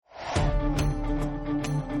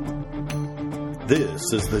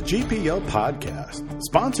This is the GPL Podcast,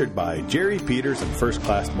 sponsored by Jerry Peters and First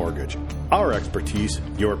Class Mortgage. Our expertise,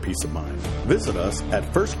 your peace of mind. Visit us at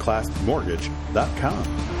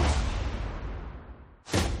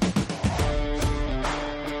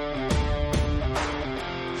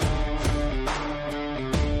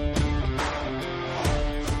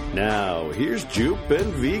Now, here's Jupe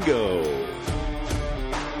and Vigo.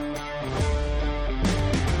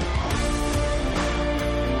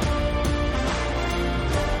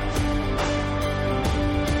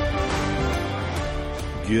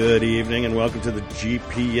 Good evening and welcome to the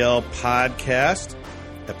GPL Podcast,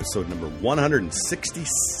 episode number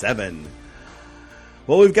 167.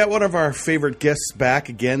 Well, we've got one of our favorite guests back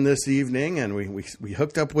again this evening, and we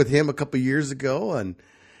hooked up with him a couple years ago and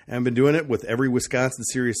been doing it with every Wisconsin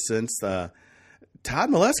series since. Todd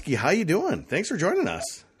Milewski, how you doing? Thanks for joining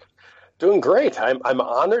us. Doing great. I'm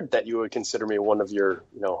honored that you would consider me one of your,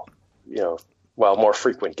 more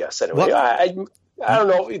frequent guests. Anyway, well, I don't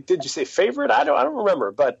know. Did you say favorite? I don't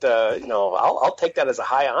remember, but I'll take that as a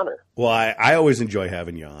high honor. Well, I always enjoy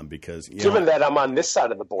having you on because given that I'm on this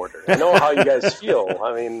side of the border, I know how you guys feel.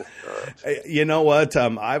 I mean, you know what?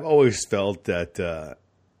 I've always felt that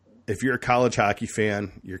if you're a college hockey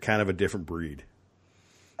fan, you're kind of a different breed,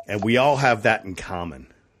 and we all have that in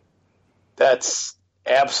common. That's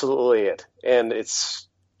absolutely it, and it's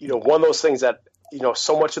one of those things that.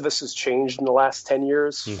 So much of this has changed in the last 10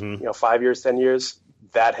 years, 5 years, 10 years.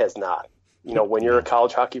 That has not. When you're a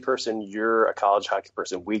college hockey person, you're a college hockey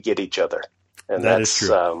person. We get each other. And that's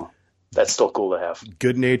true. That's still cool to have.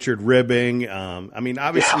 Good-natured ribbing.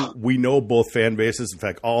 Obviously, we know both fan bases. In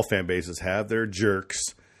fact, all fan bases have their jerks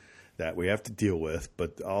that we have to deal with.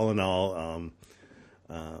 But all in all,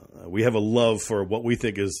 we have a love for what we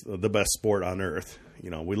think is the best sport on earth.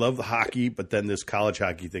 We love the hockey, but then this college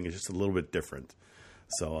hockey thing is just a little bit different.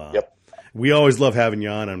 So we always love having you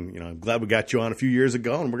on, and I'm glad we got you on a few years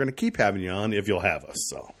ago, and we're going to keep having you on if you'll have us.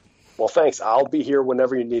 So, well, thanks. I'll be here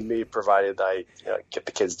whenever you need me, provided I get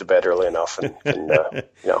the kids to bed early enough and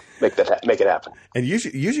make it happen. And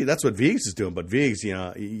usually that's what Viggs is doing. But Viggs,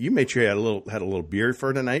 you made sure you had a little beer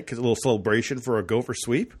for tonight, because a little celebration for a Gopher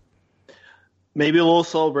sweep. Maybe a little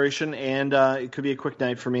celebration, and it could be a quick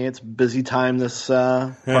night for me. It's a busy time this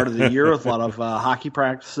part of the year with a lot of hockey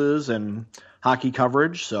practices and hockey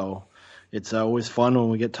coverage. So it's always fun when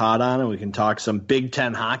we get Todd on and we can talk some Big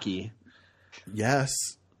Ten hockey. Yes.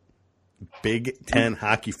 Big Ten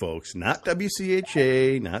hockey, folks. Not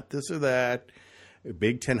WCHA, not this or that.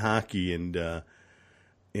 Big Ten hockey. And,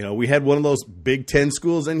 we had one of those Big Ten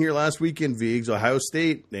schools in here last weekend, Viggs, Ohio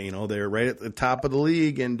State. They're right at the top of the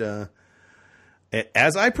league, and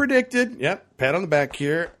as I predicted, pat on the back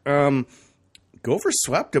here, Gophers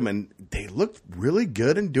swept them, and they looked really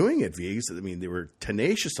good in doing it, Viggs. They were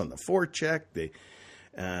tenacious on the forecheck. They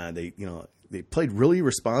played really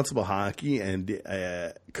responsible hockey, and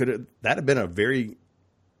that have been a very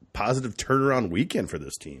positive turnaround weekend for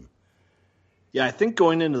this team. Yeah, I think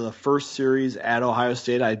going into the first series at Ohio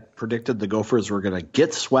State, I predicted the Gophers were going to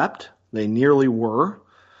get swept. They nearly were.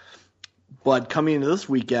 But coming into this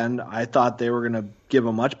weekend, I thought they were going to give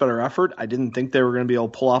a much better effort. I didn't think they were going to be able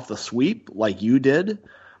to pull off the sweep like you did,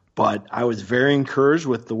 but I was very encouraged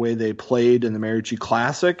with the way they played in the Mariucci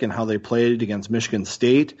Classic and how they played against Michigan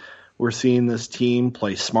State. We're seeing this team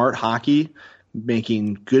play smart hockey,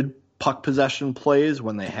 making good puck possession plays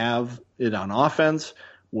when they have it on offense.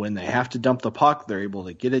 When they have to dump the puck, they're able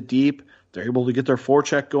to get it deep. They're able to get their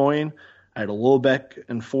forecheck going. I had a little back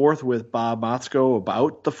and forth with Bob Motzko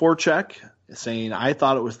about the forecheck, saying I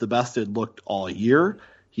thought it was the best it looked all year.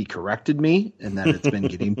 He corrected me, and that it's been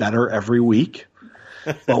getting better every week.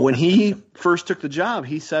 But when he first took the job,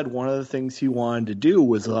 he said one of the things he wanted to do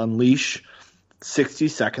was unleash 60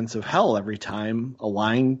 seconds of hell every time a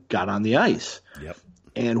line got on the ice. Yep.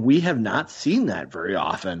 And we have not seen that very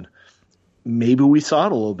often. Maybe we saw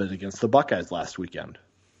it a little bit against the Buckeyes last weekend.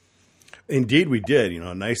 Indeed, we did.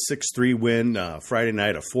 A nice 6-3 win Friday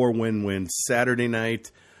night, a 4-win win Saturday night.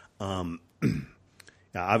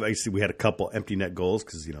 Obviously, we had a couple empty net goals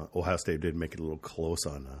because Ohio State did make it a little close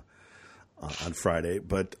on Friday.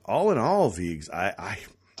 But all in all, Viggs, I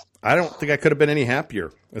don't think I could have been any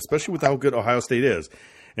happier, especially with how good Ohio State is.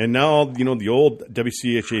 And now the old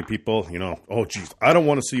WCHA people, oh geez, I don't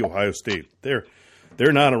want to see Ohio State. They're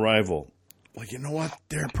not a rival. Well, you know what?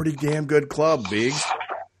 They're a pretty damn good club, Viggs.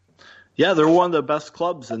 Yeah, they're one of the best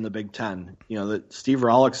clubs in the Big Ten. Steve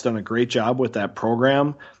Rollick's done a great job with that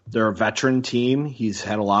program. They're a veteran team. He's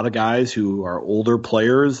had a lot of guys who are older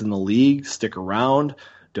players in the league stick around,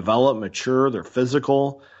 develop, mature. They're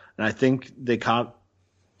physical. And I think they caught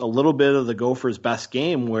a little bit of the Gophers' best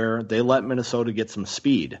game where they let Minnesota get some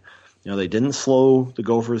speed. They didn't slow the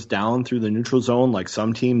Gophers down through the neutral zone like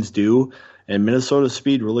some teams do, and Minnesota's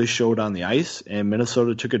speed really showed on the ice, and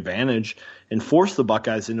Minnesota took advantage and forced the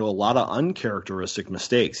Buckeyes into a lot of uncharacteristic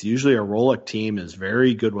mistakes. Usually a Rolik team is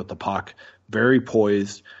very good with the puck, very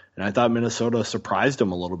poised, and I thought Minnesota surprised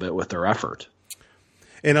them a little bit with their effort.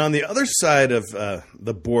 And on the other side of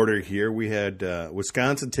the border here, we had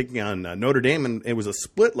Wisconsin taking on Notre Dame, and it was a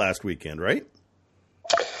split last weekend, right?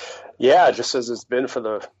 Yeah, just as it's been for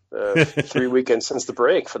the 3 weekends since the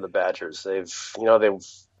break for the Badgers. They've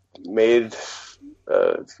made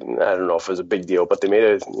I don't know if it was a big deal, but they made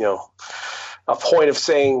a point of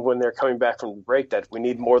saying when they're coming back from the break that we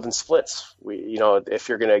need more than splits. If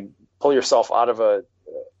you're going to pull yourself out of a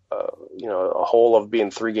hole of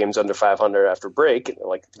being 3 games under 500 after break,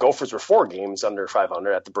 like the Gophers were 4 games under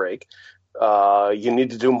 500 at the break, you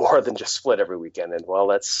need to do more than just split every weekend. And well,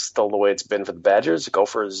 that's still the way it's been for the Badgers. The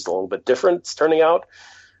Gophers is a little bit different. It's turning out.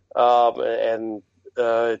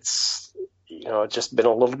 It's just been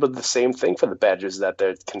a little bit of the same thing for the Badgers, that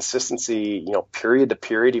their consistency, period to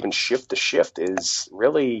period, even shift to shift, is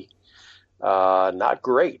really not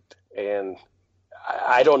great. And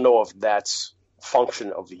I don't know if that's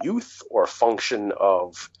function of the youth or a function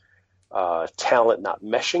of talent not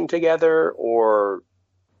meshing together, or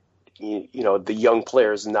the young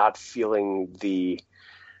players not feeling the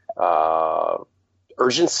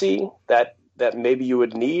urgency that maybe you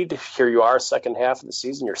would need. Here you are, second half of the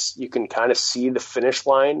season. You can kind of see the finish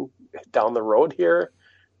line down the road here.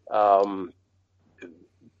 But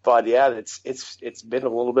yeah, it's been a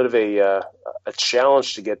little bit of a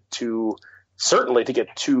challenge to get two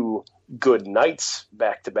good nights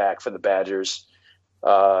back to back for the Badgers,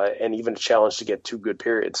 and even a challenge to get 2 good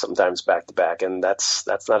periods sometimes back to back. And that's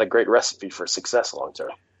not a great recipe for success long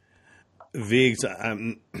term. Viggs,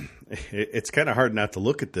 it's kind of hard not to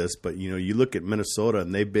look at this, but you look at Minnesota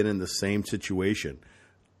and they've been in the same situation.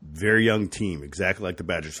 Very young team, exactly like the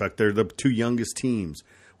Badgers. In fact, they're the 2 youngest teams.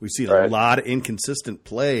 We've seen a lot of inconsistent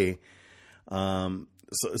play. So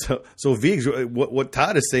Viggs, what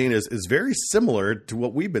Todd is saying is very similar to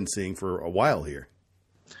what we've been seeing for a while here.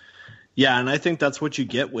 Yeah, and I think that's what you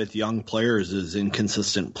get with young players is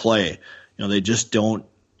inconsistent play. They just don't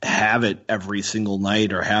have it every single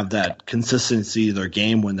night or have that consistency of their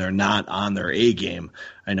game when they're not on their A game.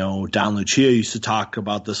 I know Don Lucia used to talk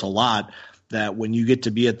about this a lot, that when you get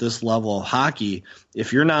to be at this level of hockey,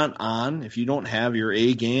 if you're not on, if you don't have your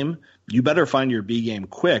A game, you better find your B game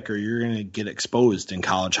quick or you're going to get exposed in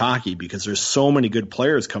college hockey, because there's so many good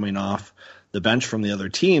players coming off the bench from the other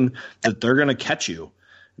team that they're going to catch you.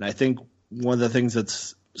 And I think one of the things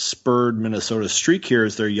that's spurred Minnesota's streak here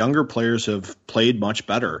is their younger players have played much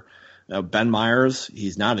better. Ben Myers,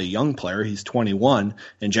 he's not a young player, he's 21,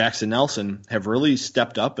 and Jackson Nelson have really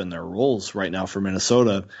stepped up in their roles right now for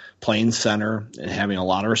Minnesota, playing center and having a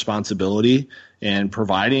lot of responsibility and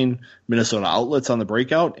providing Minnesota outlets on the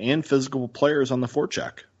breakout and physical players on the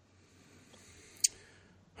forecheck.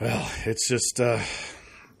 Well, it's just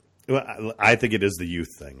I think it is the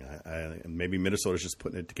youth thing. Maybe Minnesota's just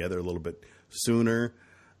putting it together a little bit sooner.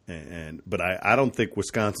 But I don't think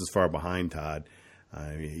Wisconsin's far behind, Todd.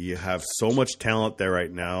 You have so much talent there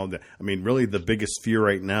right now. Really the biggest fear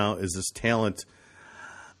right now is this talent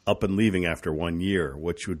up and leaving after 1 year,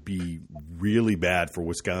 which would be really bad for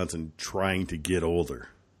Wisconsin trying to get older.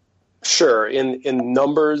 Sure. In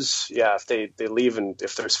numbers, yeah, if they leave and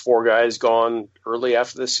if there's 4 guys gone early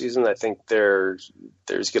after this season, I think there's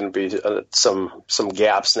going to be some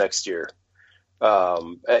gaps next year.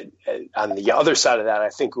 On the other side of that, I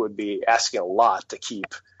think it would be asking a lot to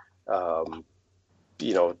keep,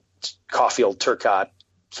 Caulfield, Turcotte,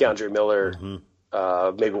 Keandre Miller,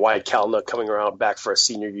 maybe Wyatt Kalnick coming around back for a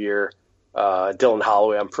senior year, Dylan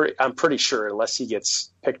Holloway. I'm pretty sure unless he gets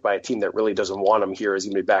picked by a team that really doesn't want him here, is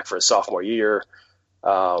going to be back for a sophomore year.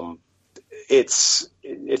 It's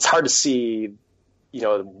hard to see,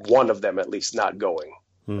 one of them at least not going.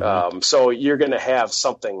 So you're going to have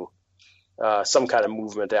something. Some kind of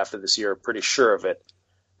movement after this year, pretty sure of it.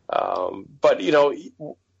 But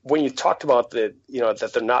when you talked about that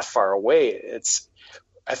they're not far away,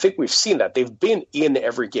 I think we've seen that they've been in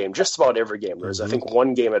every game, just about every game. There's I think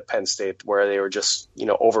 1 game at Penn State where they were just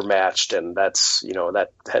overmatched, and that's that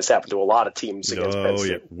has happened to a lot of teams against Penn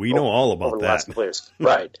State. Yeah. We know all about over that. The last couple years.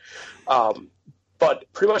 Right.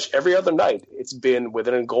 But pretty much every other night, it's been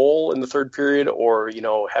within a goal in the third period, or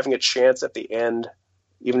having a chance at the end,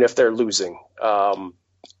 even if they're losing.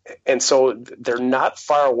 And so they're not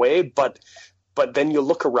far away, but then you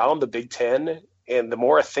look around the Big Ten, and the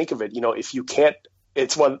more I think of it, if you can't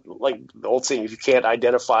it's one, like the old saying, if you can't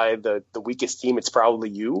identify the weakest team, it's probably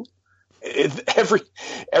you.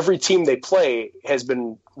 Every team they play has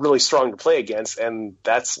been really strong to play against, and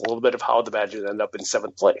that's a little bit of how the Badgers end up in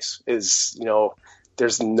 7th place. Is,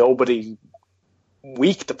 there's nobody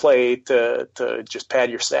weak to play to just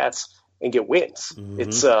pad your stats and get wins.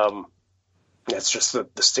 Mm-hmm. That's just the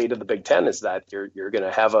state of the Big Ten, is that you're going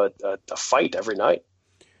to have a fight every night.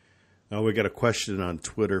 Oh, we got a question on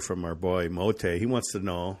Twitter from our boy Mote. He wants to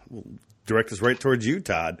know, direct us right towards you,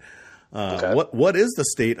 Todd. Okay. What is the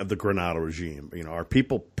state of the Granato regime? Are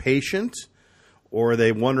people patient, or are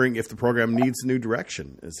they wondering if the program needs a new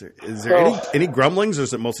direction? Is there any grumblings, or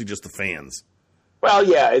is it mostly just the fans? Well,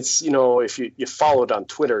 yeah, it's, if you followed on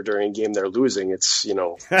Twitter during a game they're losing, it's,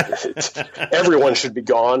 everyone should be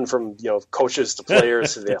gone, from, coaches to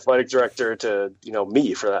players to the athletic director to,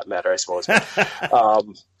 me, for that matter, I suppose.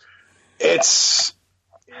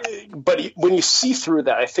 But when you see through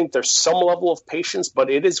that, I think there's some level of patience,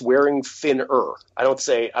 but it is wearing thinner. I don't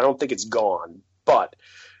think it's gone, but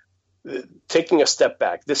taking a step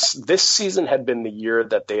back, this season had been the year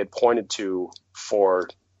that they had pointed to for,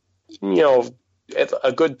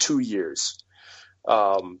 a good 2 years,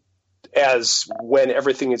 as when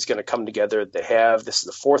everything is going to come together. This is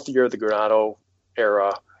the 4th year of the Granato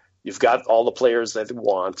era. You've got all the players that they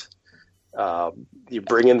want. You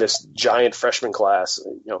bring in this giant freshman class,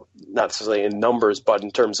 not necessarily in numbers, but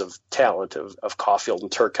in terms of talent of Caulfield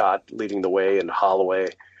and Turcotte leading the way, and Holloway.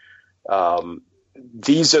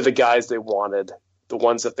 These are the guys they wanted, the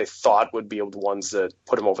ones that they thought would be able, the ones that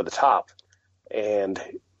put them over the top. And,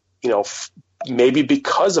 maybe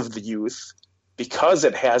because of the youth, because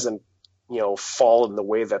it hasn't, fallen the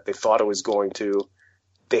way that they thought it was going to,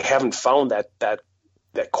 they haven't found that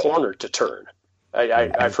corner to turn.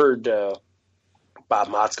 I've heard Bob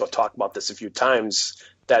Motzko talk about this a few times,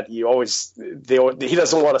 that he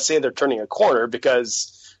doesn't want to say they're turning a corner,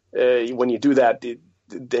 because when you do that,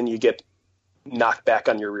 then you get knocked back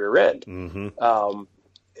on your rear end. Mm-hmm.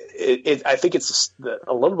 I think it's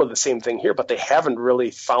a little bit of the same thing here, but they haven't really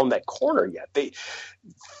found that corner yet.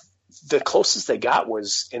 The closest they got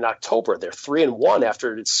was in October. They're 3-1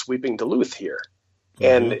 after sweeping Duluth here.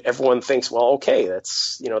 And everyone thinks, well, okay,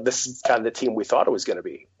 that's, this is kind of the team we thought it was going to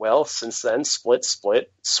be. Well, since then, split,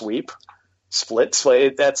 sweep, split.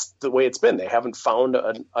 That's the way it's been. They haven't found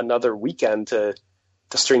another weekend to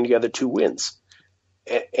string together 2 wins.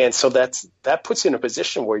 And so that puts you in a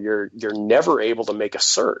position where you're never able to make a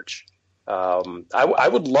surge. I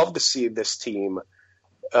would love to see this team,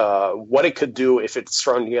 what it could do if it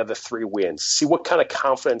strung together 3 wins, see what kind of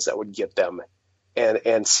confidence that would get them,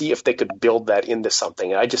 and see if they could build that into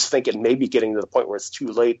something. And I just think it may be getting to the point where it's too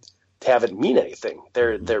late to have it mean anything.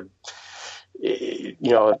 They're on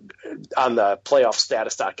the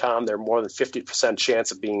playoffstatus.com, they're more than 50%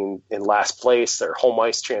 chance of being in last place. Their home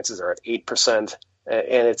ice chances are at 8%.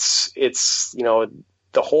 And it's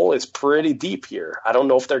the hole is pretty deep here. I don't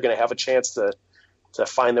know if they're going to have a chance to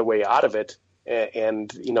find their way out of it.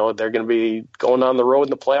 And they're going to be going on the road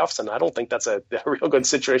in the playoffs, and I don't think that's a real good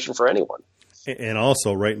situation for anyone. And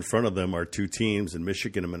also, right in front of them are 2 teams in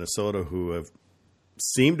Michigan and Minnesota who have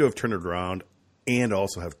seemed to have turned it around, and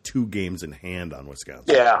also have 2 games in hand on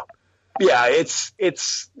Wisconsin. Yeah. It's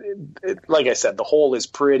like I said, the hole is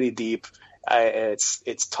pretty deep.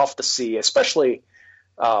 It's tough to see, especially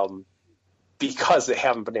because they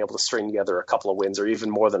haven't been able to string together a couple of wins, or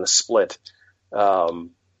even more than a split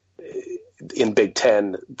in Big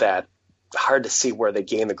Ten. That hard to see where they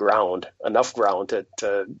gain enough ground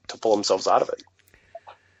to pull themselves out of it.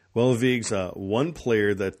 Well, Viggs, one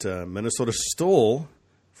player that Minnesota stole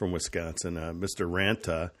from Wisconsin, Mr.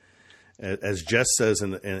 Ranta, as Jess says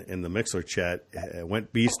in the Mixler chat,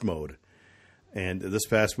 went beast mode. And this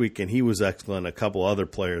past weekend, he was excellent. A couple other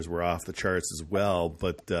players were off the charts as well.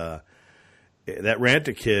 But that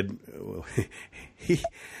Ranta kid,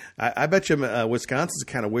 I bet you Wisconsin's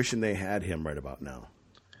kind of wishing they had him right about now.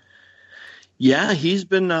 Yeah, he's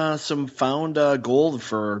been some found gold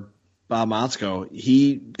for Bob Motzko.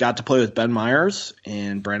 He got to play with Ben Myers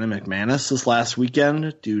and Brandon McManus this last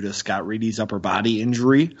weekend due to Scott Reedy's upper body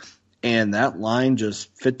injury, and that line just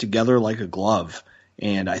fit together like a glove.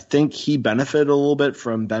 And I think he benefited a little bit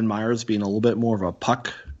from Ben Myers being a little bit more of a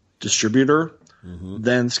puck distributor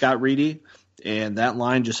than Scott Reedy. And that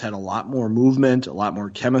line just had a lot more movement, a lot more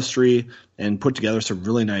chemistry, and put together some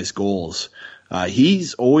really nice goals.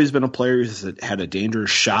 He's always been a player who's had a dangerous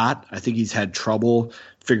shot. I think he's had trouble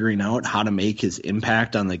figuring out how to make his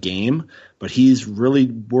impact on the game, but he's really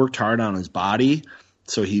worked hard on his body,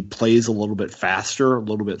 so he plays a little bit faster, a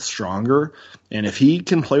little bit stronger. And if he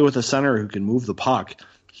can play with a center who can move the puck,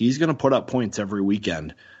 he's going to put up points every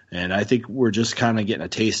weekend. And I think we're just kind of getting a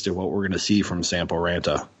taste of what we're going to see from Sampo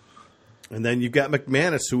Ranta. And then you've got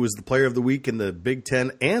McManus, who was the player of the week in the Big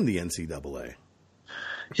Ten and the NCAA.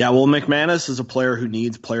 Yeah, well, McManus is a player who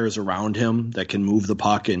needs players around him that can move the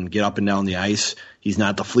puck and get up and down the ice. He's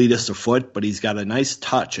not the fleetest of foot, but he's got a nice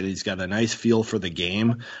touch and he's got a nice feel for the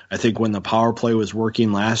game. I think when the power play was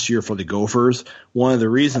working last year for the Gophers, one of the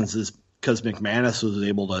reasons is because McManus was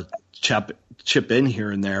able to chip in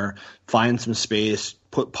here and there, find some space,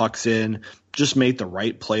 put pucks in, just make the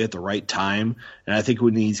right play at the right time. And I think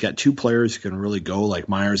when he's got two players who can really go like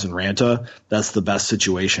Myers and Ranta, that's the best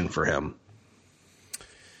situation for him.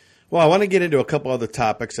 Well, I want to get into a couple other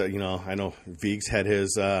topics. I know Viggs had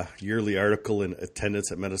his yearly article in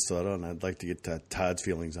attendance at Minnesota, and I'd like to get Todd's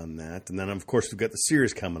feelings on that. And then, of course, we've got the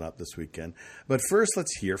series coming up this weekend. But first,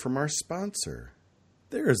 let's hear from our sponsor.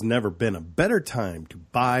 There has never been a better time to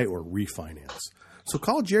buy or refinance. So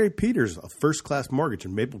call Jerry Peters of First Class Mortgage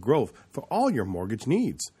in Maple Grove for all your mortgage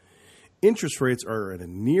needs. Interest rates are at a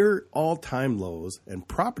near all-time lows, and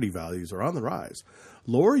property values are on the rise.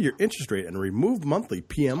 Lower your interest rate and remove monthly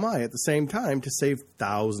PMI at the same time to save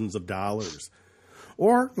thousands of dollars.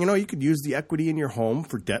 Or, you could use the equity in your home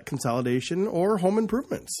for debt consolidation or home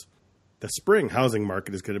improvements. The spring housing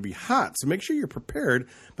market is going to be hot, so make sure you're prepared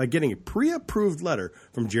by getting a pre-approved letter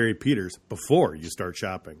from Jerry Peters before you start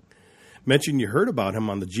shopping. Mention you heard about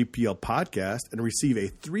him on the GPL podcast and receive a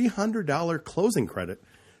 $300 closing credit.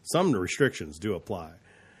 Some restrictions do apply.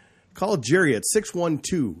 Call Jerry at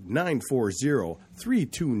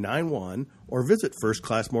 612-940-3291 or visit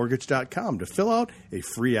firstclassmortgage.com to fill out a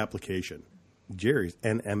free application. Jerry's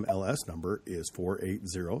NMLS number is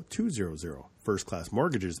 480200. First Class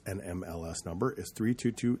Mortgage's NMLS number is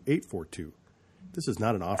 322842. This is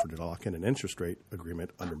not an offer to lock in an interest rate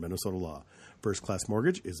agreement under Minnesota law. First Class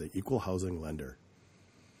Mortgage is an equal housing lender.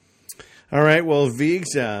 All right, well,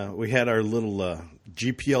 Viggs, we had our little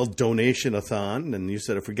GPL donation-a-thon, and you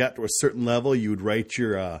said if we got to a certain level, you would write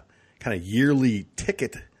your kind of yearly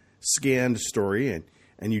ticket scanned story,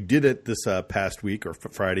 and you did it this past week, or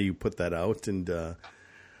Friday, you put that out, and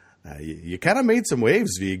you kind of made some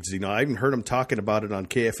waves, Viggs. I even heard him talking about it on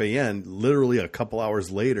KFAN literally a couple hours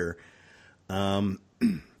later.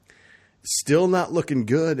 Still not looking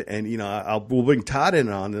good, and, we'll bring Todd in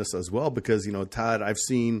on this as well, because, Todd, I've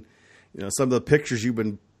seen some of the pictures you've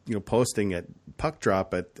been, posting at Puck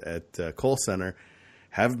Drop at Kohl Center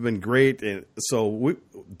have been great. And so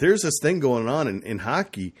there's this thing going on in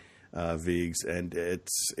hockey, Viggs, and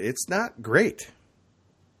it's not great.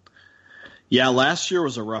 Yeah, last year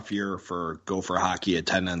was a rough year for Gopher hockey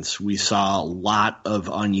attendance. We saw a lot of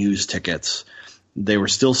unused tickets. They were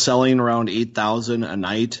still selling around 8,000 a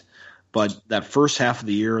night, but that first half of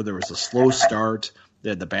the year there was a slow start. They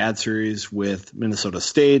had the bad series with Minnesota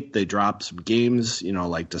State. They dropped some games,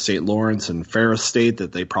 like to St. Lawrence and Ferris State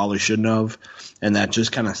that they probably shouldn't have. And that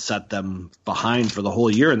just kind of set them behind for the whole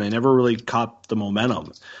year. And they never really caught the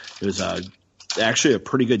momentum. It was actually a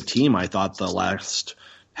pretty good team, I thought, the last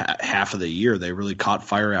half of the year. They really caught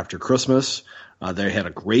fire after Christmas. They had a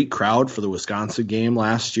great crowd for the Wisconsin game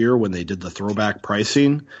last year when they did the throwback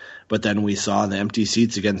pricing. But then we saw the empty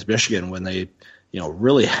seats against Michigan when they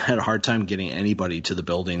really had a hard time getting anybody to the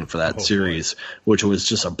building for that series, which was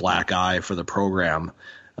just a black eye for the program.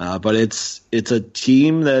 But it's a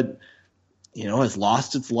team that, has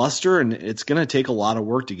lost its luster, and it's going to take a lot of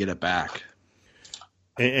work to get it back.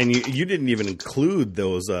 And you didn't even include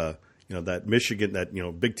those, that Michigan, that,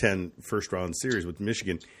 Big Ten first round series with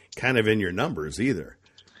Michigan kind of in your numbers either.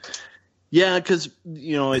 Yeah, because,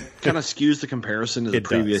 it kind of skews the comparison to the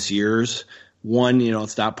previous years. One,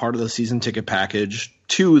 it's not part of the season ticket package.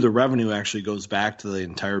 Two, the revenue actually goes back to the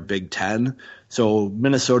entire Big Ten. So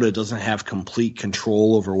Minnesota doesn't have complete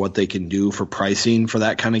control over what they can do for pricing for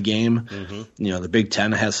that kind of game. Mm-hmm. The Big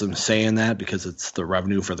Ten has some say in that because it's the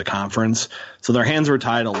revenue for the conference. So their hands were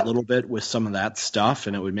tied a little bit with some of that stuff,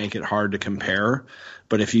 and it would make it hard to compare.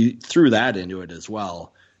 But if you threw that into it as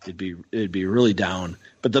well, it'd be really down.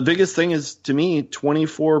 But the biggest thing is, to me,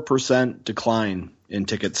 24% decline in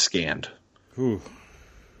tickets scanned. Ooh.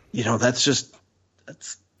 That's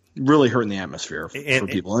really hurting the atmosphere for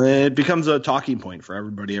people. And it becomes a talking point for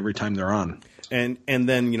everybody every time they're on. And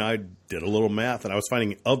then, I did a little math, and I was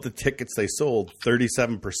finding of the tickets they sold,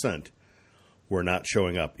 37% were not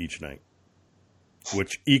showing up each night,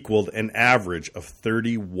 which equaled an average of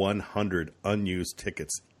 3,100 unused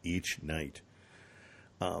tickets each night.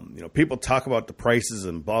 People talk about the prices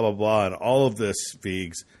and blah, blah, blah, and all of this,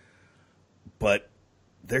 Viggs, but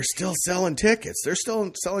they're still selling tickets. They're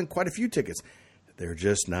still selling quite a few tickets. They're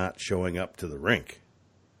just not showing up to the rink.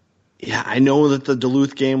 Yeah, I know that the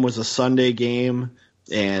Duluth game was a Sunday game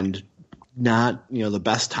and not, the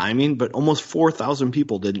best timing, but almost 4,000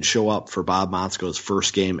 people didn't show up for Bob Motzko's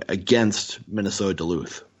first game against Minnesota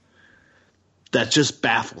Duluth. That just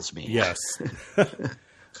baffles me. Yes.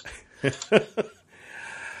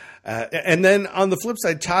 And then on the flip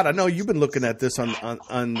side, Todd, I know you've been looking at this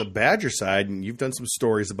on the Badger side, and you've done some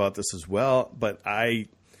stories about this as well. But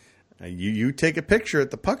you take a picture at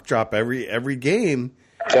the puck drop every game.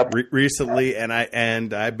 Yep. Recently, and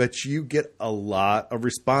I bet you get a lot of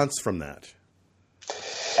response from that.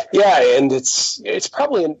 Yeah, and it's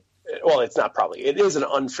probably it's not probably. It is an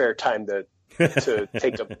unfair time to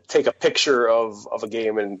take a picture of a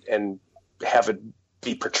game and have it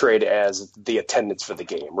be portrayed as the attendance for the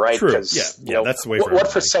game, right? True. Because that's the way.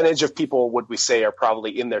 What percentage of people would we say are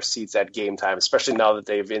probably in their seats at game time, especially now that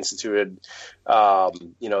they've instituted,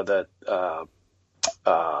 the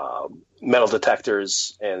metal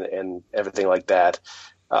detectors and everything like that.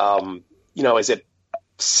 Is it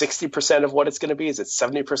 60% of what it's going to be? Is it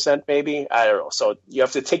 70% maybe? I don't know. So you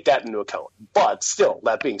have to take that into account. But still,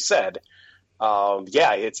 that being said,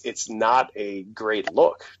 it's not a great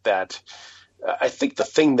look. That I think the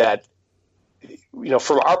thing that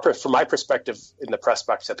from my perspective in the press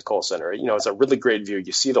box at the Kohl Center, it's a really great view.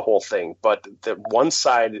 You see the whole thing, but the one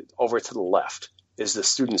side over to the left is the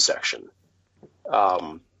student section.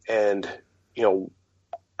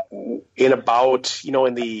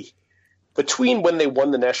 Between when they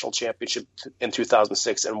won the national championship in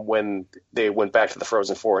 2006 and when they went back to the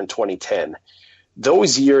Frozen Four in 2010,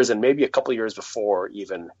 those years and maybe a couple of years before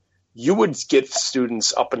even, you would get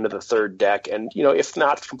students up into the third deck and, if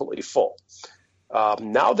not completely full.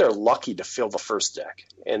 Now they're lucky to fill the first deck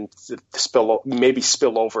and to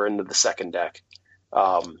spill over into the second deck.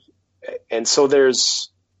 And so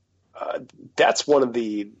that's one of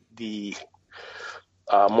the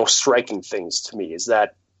most striking things to me is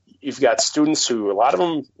that you've got students who, a lot of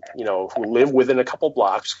them, who live within a couple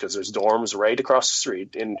blocks because there's dorms right across the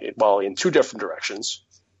street in two different directions.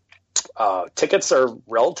 Tickets are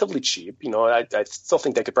relatively cheap. I still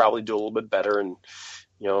think they could probably do a little bit better. And,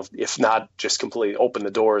 if not just completely open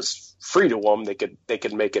the doors free to them, they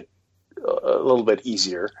could make it a little bit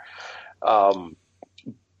easier.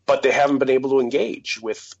 But they haven't been able to engage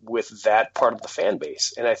with that part of the fan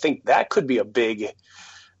base. And I think that could be a big,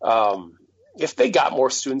 if they got more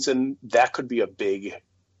students in, that could be a big,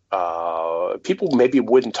 people maybe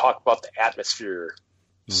wouldn't talk about the atmosphere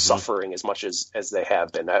suffering as much as they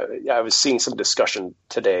have been. I was seeing some discussion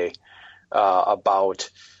today about,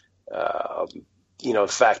 the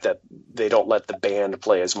fact that they don't let the band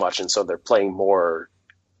play as much. And so they're playing more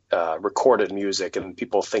recorded music, and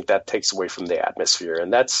people think that takes away from the atmosphere.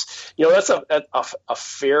 And that's a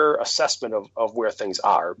fair assessment of where things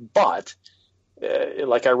are. But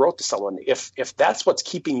like I wrote to someone, if that's what's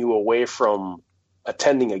keeping you away from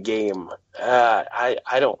attending a game, I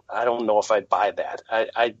don't know if I'd buy that.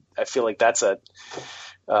 I feel like that's a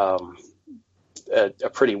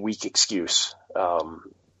pretty weak excuse.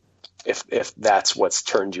 If that's what's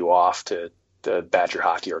turned you off to the Badger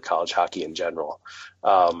hockey or college hockey in general.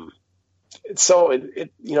 So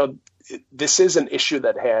this is an issue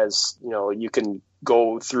that has, you can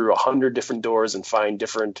go through 100 different doors and find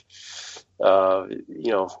different,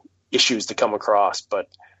 issues to come across, but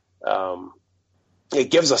it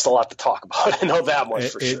gives us a lot to talk about. I know that much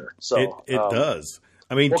for sure. So it does.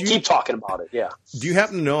 I mean, we'll keep talking about it. Yeah. Do you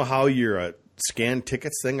happen to know how your scanned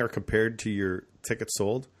tickets thing are compared to your tickets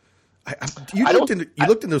sold? You looked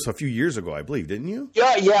into this a few years ago, I believe, didn't you?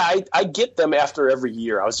 Yeah. I get them after every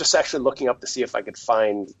year. I was just actually looking up to see if I could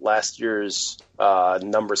find last year's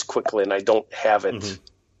numbers quickly, and I don't have it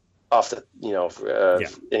off the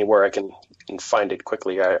anywhere I can find it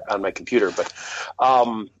quickly on my computer. But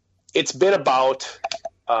it's been about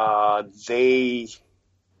I'm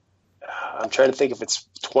trying to think if it's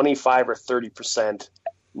 25 or 30%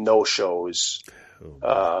 no shows.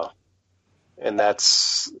 And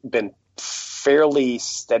that's been fairly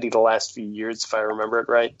steady the last few years, if I remember it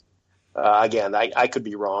right. Again, I could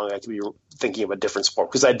be wrong. I could be thinking of a different sport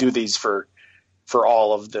because I do these for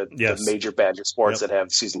all of the major Badger sports that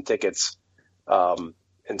have season tickets.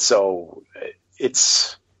 And so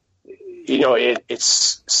it's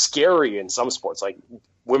scary in some sports, like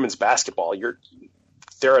women's basketball.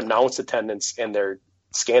 Their announced attendance and their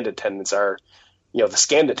scanned attendance are, the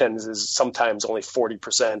scanned attendance is sometimes only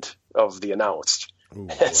 40% of the announced. Ooh,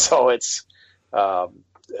 wow. And so it's,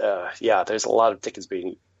 there's a lot of tickets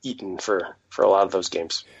being eaten for a lot of those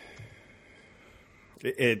games.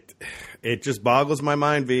 It just boggles my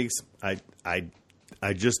mind, Viggs.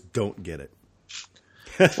 I just don't get it.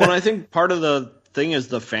 Well, I think part of the thing is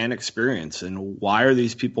the fan experience, and why are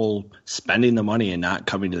these people spending the money and not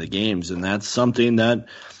coming to the games? And that's something that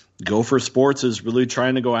Gopher Sports is really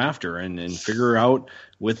trying to go after and figure out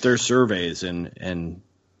with their surveys and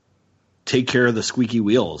take care of the squeaky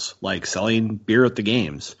wheels, like selling beer at the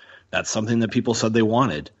games. That's something that people said they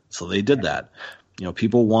wanted, so they did that.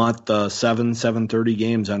 People want the 7:30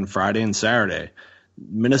 games on Friday and Saturday.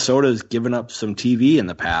 Minnesota has given up some TV in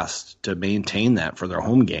the past to maintain that for their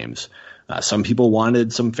home games. Some people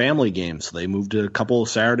wanted some family games, so they moved a couple of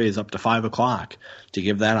Saturdays up to 5 o'clock to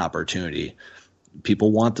give that opportunity.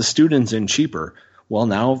 People want the students in cheaper. Well,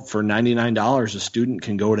 now for $99, a student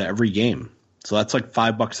can go to every game. So that's like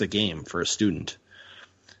 $5 a game for a student.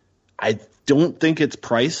 I don't think it's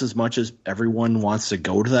price as much as everyone wants to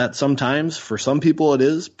go to that sometimes. For some people it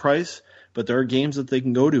is price, but there are games that they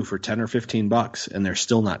can go to for $10 or $15 and they're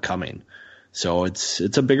still not coming. So it's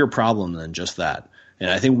a bigger problem than just that. And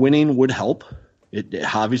I think winning would help. It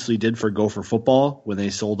obviously did for Gopher football when they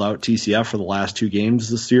sold out TCF for the last 2 games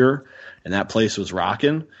this year, and that place was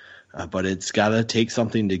rocking. But it's got to take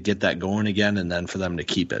something to get that going again and then for them to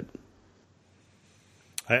keep it.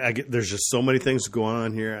 I get, there's just so many things going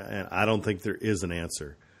on here, and I don't think there is an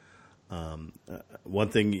answer. One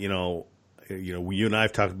thing, you and I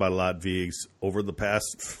have talked about a lot, Viggs, over the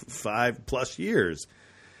past 5+ years,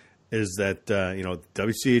 is that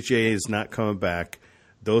WCHA is not coming back.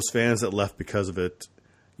 Those fans that left because of it,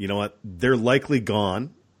 you know what? They're likely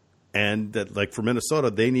gone, and that, like for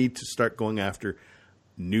Minnesota, they need to start going after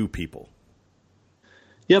new people.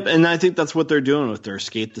 Yep, and I think that's what they're doing with their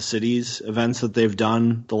Skate the Cities events that they've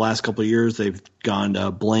done the last couple of years. They've gone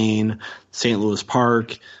to Blaine, St. Louis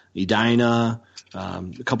Park, Edina, a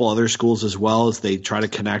couple other schools as well, as they try to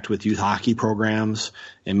connect with youth hockey programs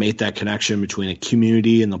and make that connection between a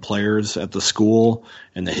community and the players at the school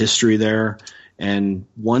and the history there. And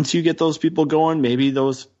once you get those people going, maybe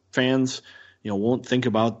those fans won't think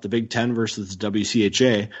about the Big Ten versus the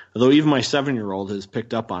WCHA, although even my 7-year-old has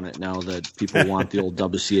picked up on it now that people want the old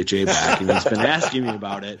WCHA back, and he's been asking me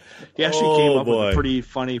about it. He actually came up with a pretty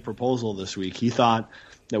funny proposal this week. He thought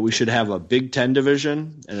that we should have a Big Ten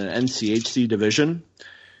division and an NCHC division,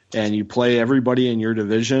 and you play everybody in your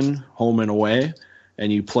division home and away,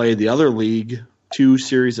 and you play the other league 2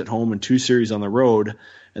 series at home and 2 series on the road,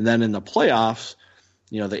 and then in the playoffs,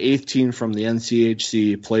 the 8th team from the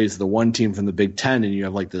NCHC plays the 1 team from the Big Ten, and you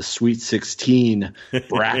have like the Sweet 16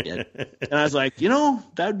 bracket. And I was like, that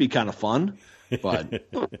would be kind of fun, but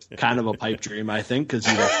kind of a pipe dream, I think, because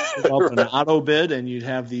you'd have up an auto bid and you'd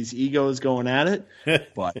have these egos going at it.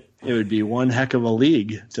 But it would be one heck of a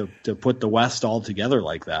league to put the West all together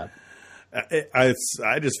like that. I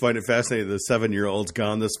just find it fascinating that the 7-year-old's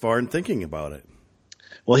gone this far and thinking about it.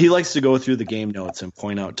 Well, he likes to go through the game notes and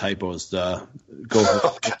point out typos. Go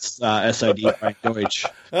SID by Deutsch.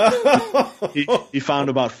 He found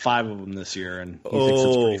about 5 of them this year, and he thinks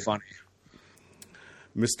it's pretty funny.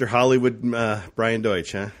 Mr. Hollywood Brian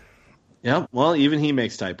Deutsch, huh? Yeah, well, even he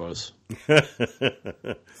makes typos.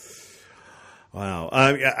 Wow.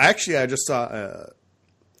 Actually, I just saw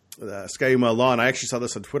Skyuma Law, and I actually saw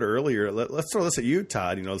this on Twitter earlier. Let's throw this at you,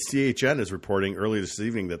 Todd. The CHN is reporting earlier this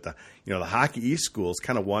evening that the Hockey East schools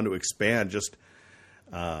kind of want to expand just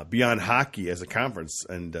beyond hockey as a conference.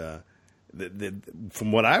 And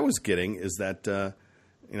from what I was getting is that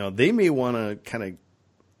they may want to kind of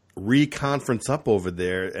re-conference up over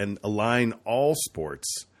there and align all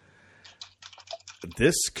sports.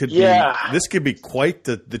 This could be quite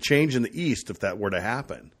the change in the East if that were to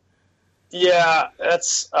happen. Yeah,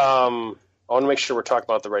 that's. I want to make sure we're talking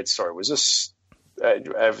about the right story. Was this?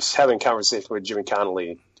 I was having a conversation with Jimmy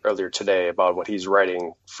Connolly earlier today about what he's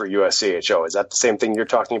writing for USCHO. Is that the same thing you're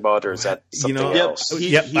talking about, or is that something else?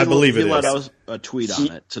 I believe it is. He let out a tweet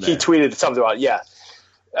on it today. He tweeted something about it.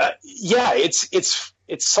 Yeah.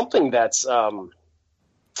 It's something that's.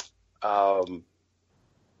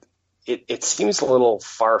 It seems a little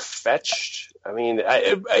far-fetched. I mean,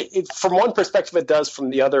 from one perspective it does. From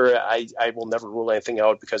the other, I will never rule anything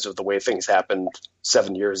out because of the way things happened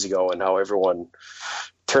 7 years ago and how everyone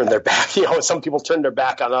turned their back. Some people turned their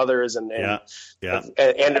back on others, and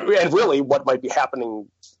really what might be happening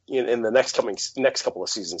in the next couple of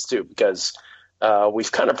seasons too, because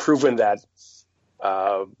we've kind of proven that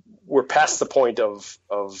we're past the point of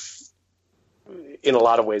in a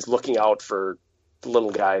lot of ways looking out for the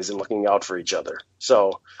little guys and looking out for each other.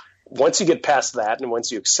 So once you get past that and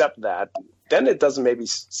once you accept that, then it doesn't maybe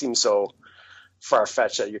seem so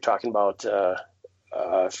far-fetched that you're talking about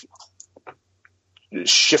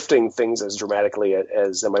shifting things as dramatically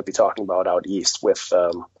as they might be talking about out east with,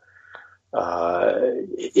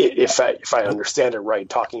 if I understand it right,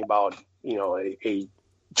 talking about a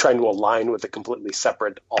trying to align with a completely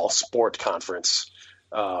separate all sport conference.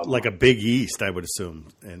 Like a Big East, I would assume.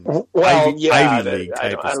 And Ivy League type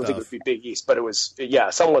I of don't think it stuff. would be Big East, but it was,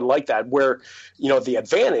 someone like that where, the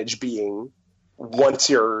advantage being once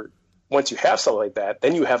you have something like that,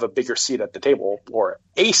 then you have a bigger seat at the table, or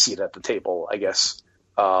a seat at the table, I guess,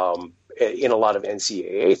 in a lot of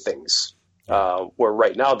NCAA things, where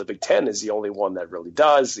right now the Big Ten is the only one that really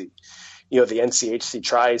does. The NCHC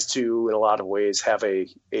tries to, in a lot of ways, have a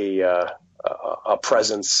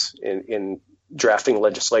presence in drafting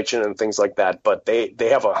legislation and things like that, but they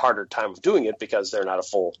have a harder time of doing it because they're not a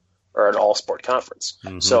full or an all sport conference.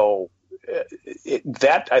 Mm-hmm. So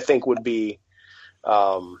that I think would be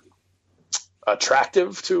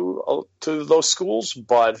attractive to those schools,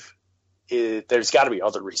 but there's got to be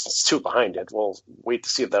other reasons too behind it. We'll wait to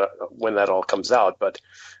see that when that all comes out. But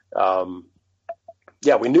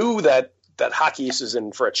we knew that Hockey East is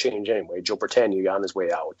in for a change anyway. Joe Bertagna on his way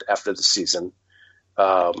out after the season.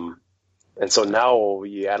 And so now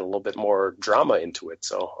you add a little bit more drama into it.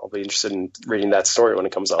 So I'll be interested in reading that story when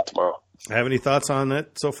it comes out tomorrow. Have any thoughts on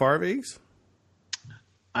that so far, Viggs?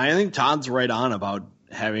 I think Todd's right on about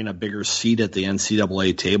having a bigger seat at the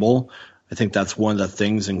NCAA table. I think that's one of the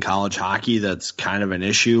things in college hockey that's kind of an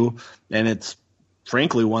issue. And it's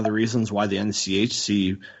frankly one of the reasons why the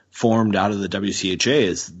NCHC formed out of the WCHA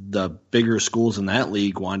is the bigger schools in that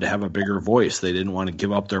league wanted to have a bigger voice. They didn't want to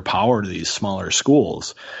give up their power to these smaller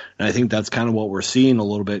schools. And I think that's kind of what we're seeing a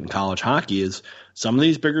little bit in college hockey is some of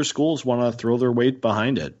these bigger schools want to throw their weight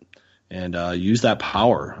behind it and use that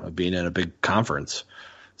power of being in a big conference.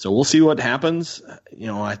 So we'll see what happens.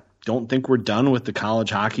 I don't think we're done with the college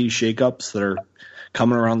hockey shakeups that are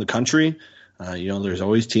coming around the country. There's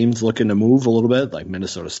always teams looking to move a little bit, like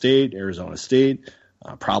Minnesota State, Arizona State,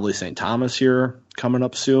 probably St. Thomas here coming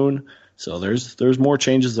up soon. So there's more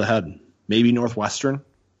changes ahead. Maybe Northwestern.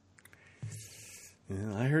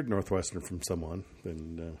 Yeah, I heard Northwestern from someone,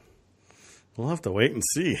 and we'll have to wait and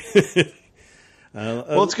see.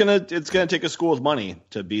 Well, it's gonna take a school with money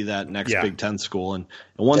to be that next Big Ten school, and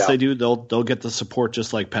once they do, they'll get the support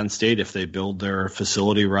just like Penn State if they build their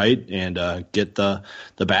facility right and get the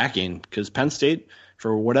backing. Because Penn State,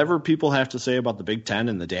 for whatever people have to say about the Big Ten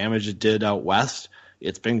and the damage it did out west,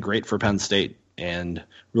 it's been great for Penn State. And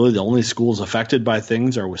really, the only schools affected by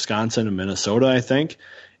things are Wisconsin and Minnesota, I think.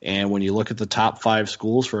 And when you look at the top 5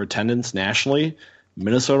 schools for attendance nationally,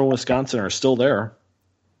 Minnesota and Wisconsin are still there.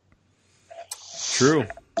 True.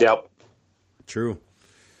 Yep. True.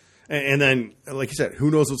 And then, like you said, who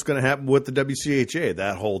knows what's going to happen with the WCHA,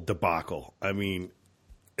 that whole debacle. I mean,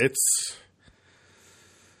 it's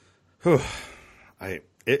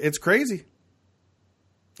crazy.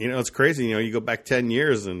 It's crazy. You go back 10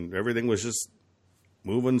 years and everything was just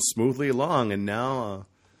moving smoothly along. And now,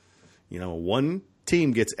 one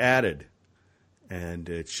team gets added and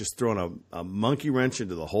it's just throwing a monkey wrench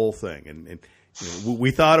into the whole thing. And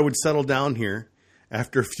we thought it would settle down here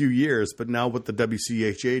after a few years, but now with the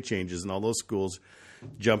WCHA changes and all those schools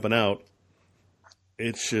jumping out,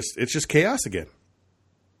 it's just chaos again.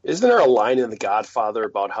 Isn't there a line in The Godfather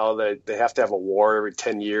about how they have to have a war every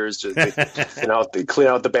 10 years to they clean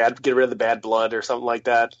out the bad, get rid of the bad blood or something like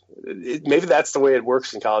that? Maybe that's the way it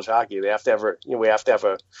works in college hockey. They have to have we have to have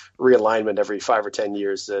a realignment every 5 or 10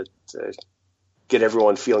 years to get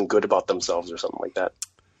everyone feeling good about themselves or something like that.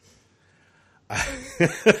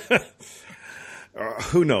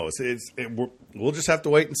 Who knows? We'll just have to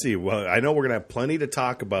wait and see. Well, I know we're going to have plenty to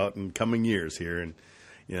talk about in coming years here, and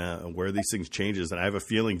where these things changes. And I have a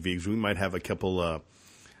feeling, Viggs, we might have a couple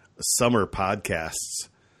summer podcasts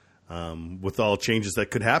with all changes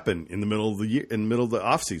that could happen in the middle of the year, in the middle of the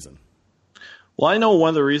off season. Well, I know one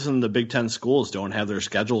of the reasons the Big Ten schools don't have their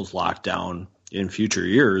schedules locked down in future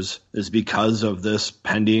years is because of this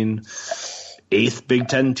pending 8th Big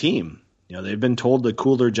Ten team. They've been told to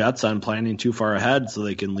cool their jets on planning too far ahead so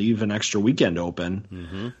they can leave an extra weekend open.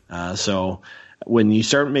 Mm-hmm. So when you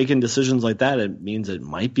start making decisions like that, it means it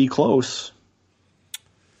might be close.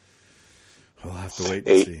 We'll have to wait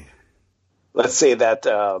and see. Let's say that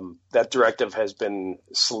that directive has been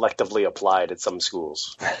selectively applied at some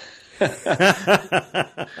schools.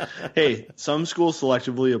 Hey, some schools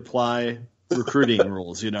selectively apply recruiting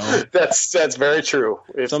rules, That's very true.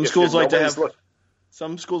 Some schools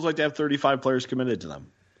like to have 35 players committed to them.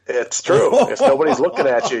 It's true. If nobody's looking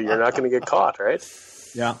at you, you're not going to get caught, right?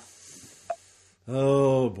 Yeah.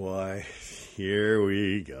 Oh, boy. Here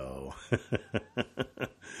we go.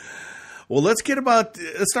 Well, let's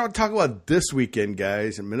start talking about this weekend,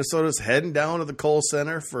 guys. And Minnesota's heading down to the Kohl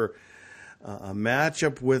Center for a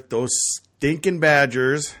matchup with those stinking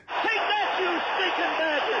Badgers. Take that, you stinking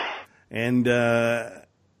Badgers! And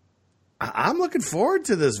I'm looking forward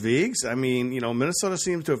to this, Viggs. I mean, Minnesota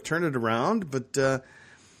seems to have turned it around, but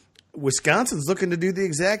Wisconsin's looking to do the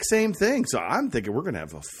exact same thing. So I'm thinking we're going to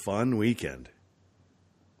have a fun weekend.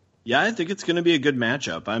 Yeah, I think it's going to be a good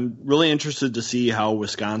matchup. I'm really interested to see how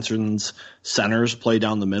Wisconsin's centers play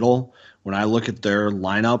down the middle. When I look at their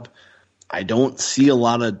lineup, I don't see a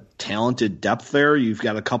lot of talented depth there. You've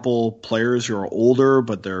got a couple players who are older,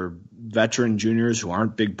 but they're veteran juniors who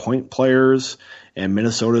aren't big point players. And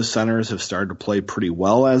Minnesota's centers have started to play pretty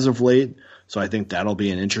well as of late. So I think that'll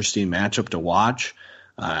be an interesting matchup to watch.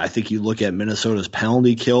 I think you look at Minnesota's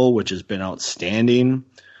penalty kill, which has been outstanding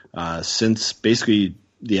since basically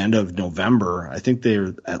the end of November. I think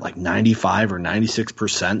they're at like 95 or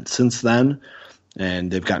 96% since then,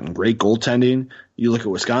 and they've gotten great goaltending. You look at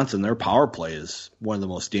Wisconsin, their power play is one of the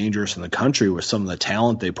most dangerous in the country with some of the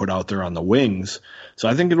talent they put out there on the wings. So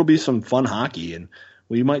I think it'll be some fun hockey, and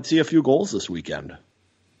we might see a few goals this weekend.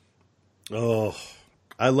 Oh,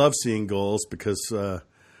 I love seeing goals because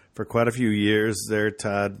for quite a few years there,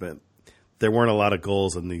 Todd, but there weren't a lot of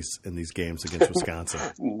goals in these games against Wisconsin.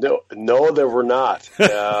 No, there were not.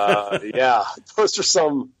 Yeah, those are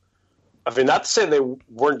some. I mean, not to say they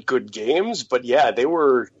weren't good games, but yeah, they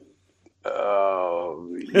were.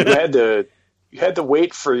 You had to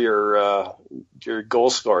wait for your goal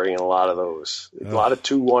scoring in a lot of those. A lot of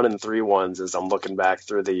 2-1 and 3-1s as I'm looking back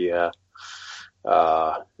through the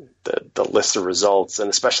list of results, and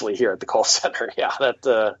especially here at the Kohl Center. Yeah,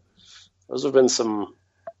 those have been some.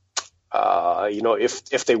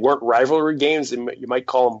 If they weren't rivalry games, you might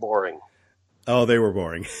call them boring. Oh, they were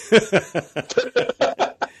boring.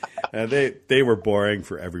 They were boring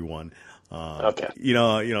for everyone. Okay.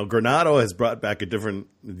 Granato has brought back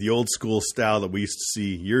the old school style that we used to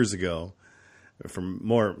see years ago,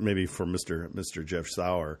 maybe from Mr. Jeff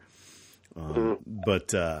Sauer,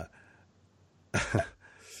 but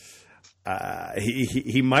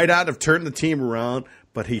he might not have turned the team around,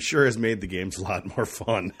 but he sure has made the games a lot more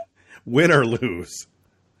fun. Win or lose.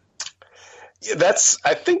 Yeah,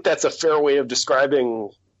 I think that's a fair way of describing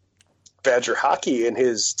Badger hockey in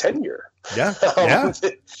his tenure. Yeah.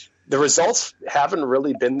 The results haven't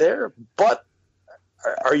really been there, but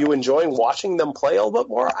are you enjoying watching them play a little bit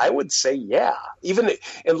more? I would say, yeah. Even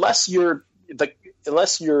unless you're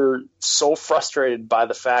so frustrated by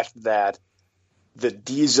the fact that the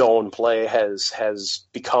D zone play has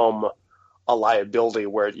become a liability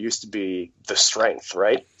where it used to be the strength,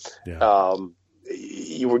 right? Yeah.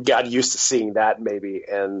 You got used to seeing that maybe,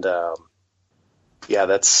 and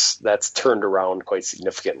that's turned around quite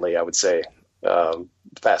significantly, I would say, the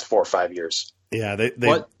past 4 or 5 years. Yeah,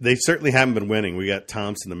 they certainly haven't been winning. We got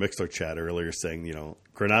Thompson, the Mixler chat earlier, saying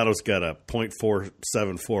Granato's got a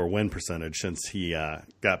 .474 win percentage since he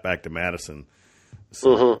got back to Madison.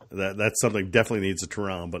 So that's something definitely needs to turn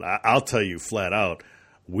around. But I'll tell you flat out,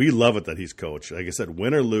 we love it that he's coach. Like I said,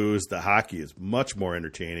 win or lose, the hockey is much more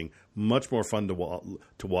entertaining, much more fun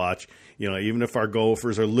to watch. Even if our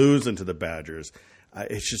Gophers are losing to the Badgers,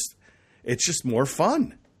 it's just more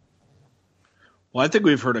fun. Well, I think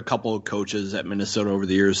we've heard a couple of coaches at Minnesota over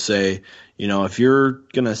the years say, if you're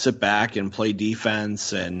going to sit back and play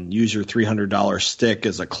defense and use your $300 stick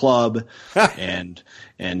as a club and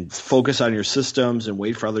focus on your systems and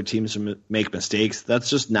wait for other teams to make mistakes, that's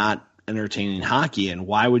just not entertaining hockey. And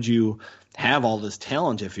why would you have all this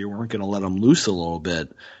talent if you weren't going to let them loose a little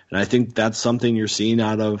bit? And I think that's something you're seeing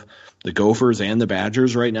out of the Gophers and the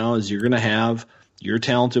Badgers right now is you're going to have your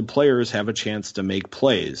talented players have a chance to make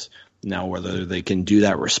plays. Now, whether they can do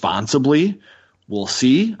that responsibly, we'll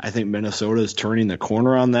see. I think Minnesota is turning the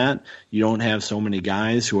corner on that. You don't have so many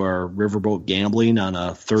guys who are riverboat gambling on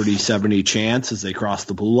a 30-70 chance as they cross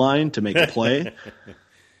the blue line to make a play.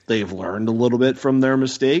 They've learned a little bit from their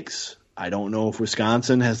mistakes. I don't know if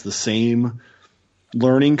Wisconsin has the same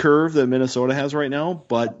learning curve that Minnesota has right now,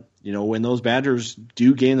 but when those Badgers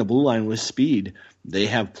do gain the blue line with speed, they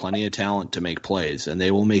have plenty of talent to make plays, and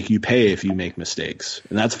they will make you pay if you make mistakes.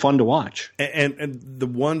 And that's fun to watch. And the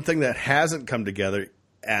one thing that hasn't come together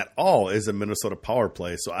at all is a Minnesota power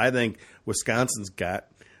play. So I think Wisconsin's got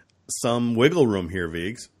some wiggle room here,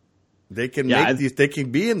 Viggs. They can they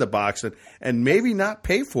can be in the box and maybe not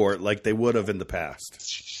pay for it like they would have in the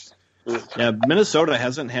past. Yeah, Minnesota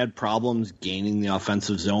hasn't had problems gaining the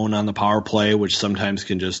offensive zone on the power play, which sometimes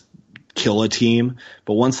can just kill a team.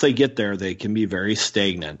 But once they get there, they can be very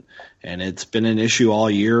stagnant. And it's been an issue all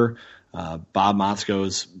year. Bob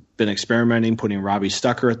Motzko's been experimenting, putting Robbie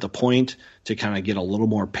Stucker at the point to kind of get a little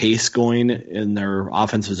more pace going in their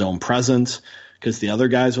offensive zone presence. Because the other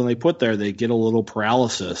guys, when they put there, they get a little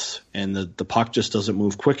paralysis, and the puck just doesn't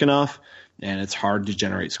move quick enough. and it's hard to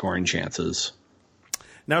generate scoring chances.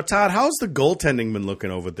 Now, Todd, how's the goaltending been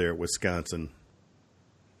looking over there at Wisconsin?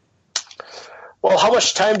 Well, how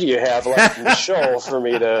much time do you have left in the show for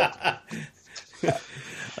me to?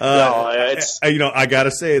 I got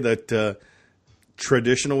to say that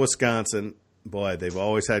traditional Wisconsin, boy, they've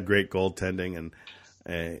always had great goaltending,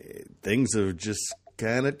 and things have just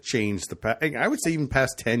kind of changed. I would say even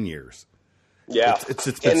past 10 years. Yeah,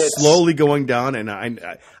 it's been slowly going down, and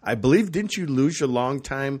I believe, didn't you lose your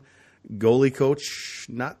longtime goalie coach?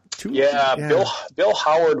 Bill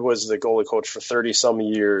Howard was the goalie coach for 30-some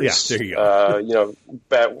years. Yeah, there you go.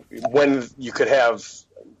 Back when you could have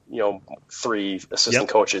 3 assistant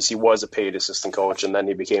coaches. He was a paid assistant coach, and then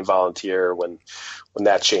he became volunteer when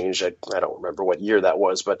that changed. I don't remember what year that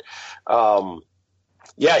was, but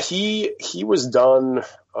he was done.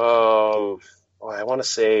 I want to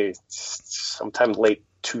say sometime late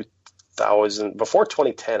 2000, before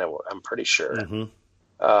 2010. I'm pretty sure.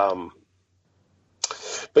 Mm-hmm.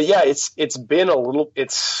 But yeah, it's been a little.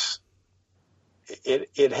 It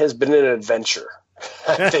has been an adventure.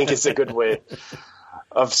 I think is a good way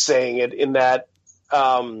of saying it. In that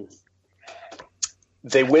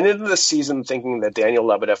they went into the season thinking that Daniel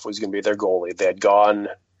Lebedeff was going to be their goalie. They had gone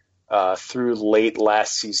through late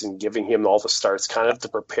last season, giving him all the starts, kind of to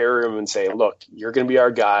prepare him and say, "Look, you're going to be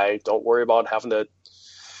our guy. Don't worry about having to,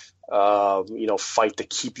 fight to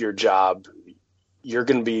keep your job. You're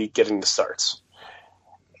going to be getting the starts."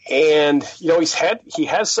 And he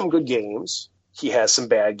has some good games. He has some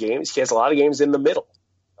bad games. He has a lot of games in the middle.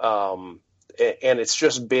 And it's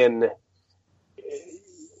just been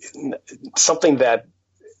something that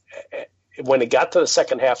when it got to the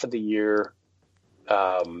second half of the year,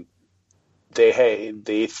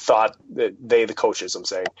 they thought that the coaches, I'm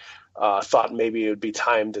saying, thought maybe it would be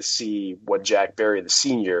time to see what Jack Barry, the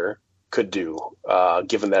senior, could do,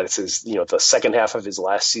 given that it's his, the second half of his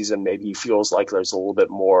last season. Maybe he feels like there's a little bit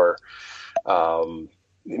more,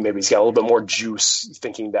 maybe he's got a little bit more juice,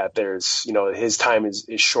 thinking that there's, his time is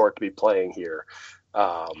short to be playing here.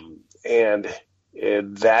 And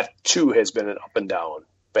that too has been an up and down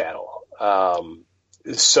battle.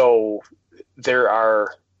 So there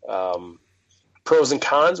are pros and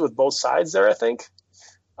cons with both sides there, I think.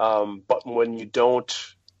 But when you don't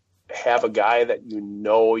have a guy that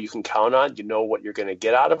you can count on, what you're going to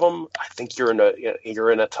get out of him, I think you're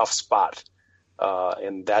in a tough spot,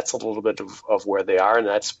 and that's a little bit of where they are, and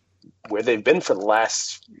that's where they've been for the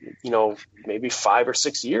last maybe 5 or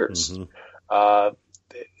 6 years. Mm-hmm.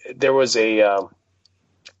 There was a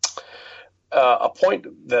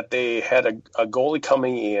point that they had a goalie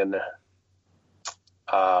coming in,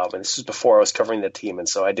 and this is before I was covering the team, and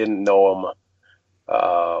so I didn't know him.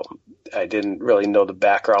 I didn't really know the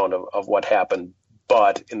background of what happened,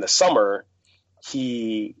 but in the summer,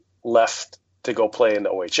 he left to go play in the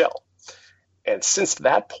OHL. And since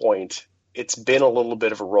that point, it's been a little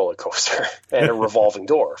bit of a roller coaster and a revolving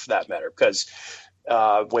door, for that matter, because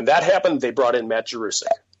when that happened, they brought in Matt Jurusik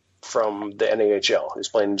from the NAHL, who's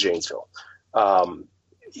playing in Janesville.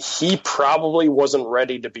 He probably wasn't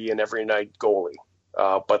ready to be an every night goalie,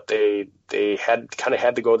 but they had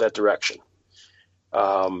to go that direction.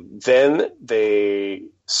 Then they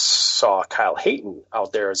saw Kyle Hayton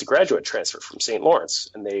out there as a graduate transfer from St. Lawrence,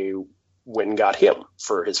 and they went and got him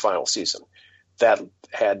for his final season. That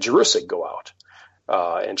had Jurusik go out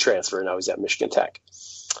and transfer, and I was at Michigan Tech.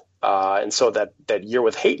 And so that year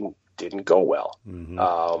with Hayton didn't go well.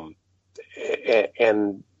 Mm-hmm.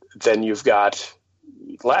 And then you've got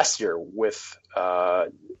last year with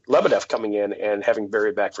Lebedeff coming in and having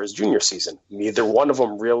Barry back for his junior season. Neither one of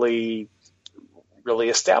them really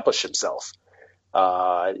establish himself.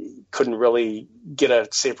 Couldn't really get a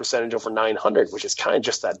save percentage over 900, which is kind of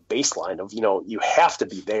just that baseline of, you have to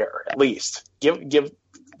be there at least. Give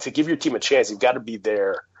your team a chance, you've got to be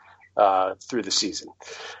there through the season.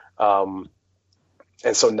 And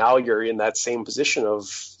so now you're in that same position of,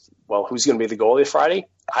 well, who's going to be the goalie Friday?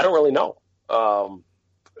 I don't really know.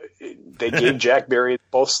 They gave Jack Barry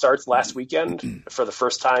both starts last weekend for the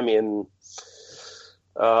first time in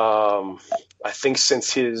I think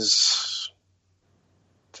since his,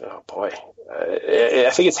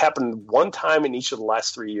 I think it's happened one time in each of the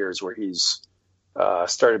last 3 years where he's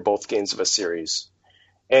started both games of a series,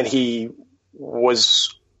 and he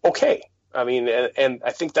was okay. I mean, and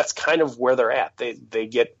I think that's kind of where they're at. They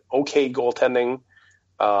get okay goaltending,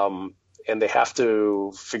 and they have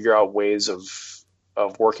to figure out ways of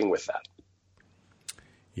working with that.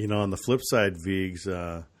 On the flip side, Viggs,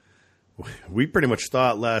 we pretty much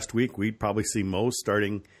thought last week we'd probably see Mo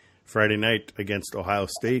starting Friday night against Ohio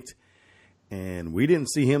State, and we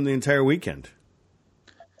didn't see him the entire weekend.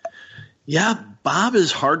 Yeah, Bob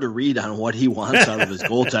is hard to read on what he wants out of his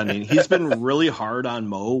goaltending. He's been really hard on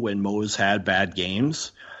Mo when Mo's had bad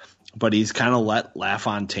games, but he's kind of let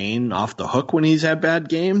LaFontaine off the hook when he's had bad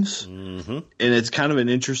games. Mm-hmm. And it's kind of an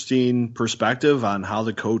interesting perspective on how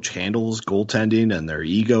the coach handles goaltending and their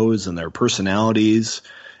egos and their personalities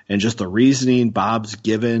and just the reasoning Bob's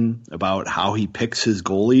given about how he picks his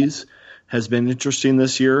goalies has been interesting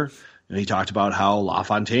this year. And he talked about how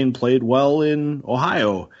LaFontaine played well in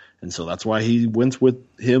Ohio, and so that's why he went with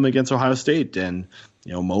him against Ohio State. And,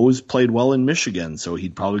 Mo's played well in Michigan, so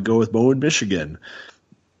he'd probably go with Mo in Michigan.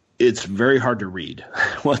 It's very hard to read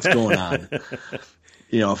what's going on.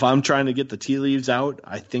 If I'm trying to get the tea leaves out,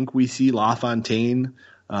 I think we see LaFontaine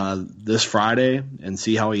this Friday and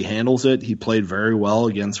see how he handles it. He played very well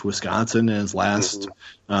against Wisconsin in his last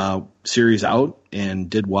series out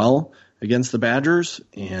and did well against the Badgers.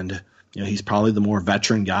 And he's probably the more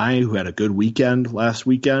veteran guy who had a good weekend last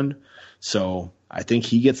weekend. So I think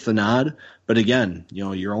he gets the nod. But again,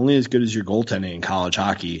 you're only as good as your goaltending in college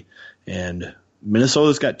hockey. And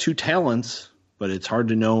Minnesota's got two talents, but it's hard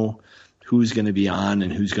to know who's going to be on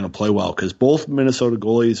and who's going to play well, because both Minnesota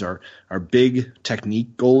goalies are big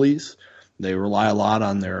technique goalies. They rely a lot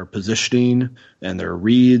on their positioning and their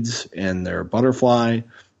reads and their butterfly.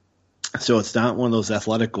 So it's not one of those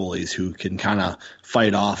athletic goalies who can kind of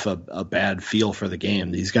fight off a bad feel for the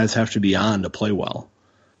game. These guys have to be on to play well.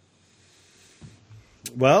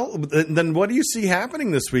 Well, then what do you see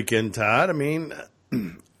happening this weekend, Todd? I mean,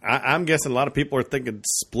 I'm guessing a lot of people are thinking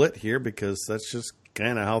split here because that's just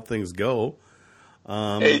kind of how things go.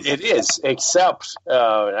 It is, except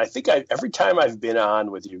I think every time I've been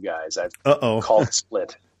on with you guys, I've called it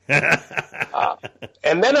split.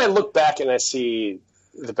 And then I look back and I see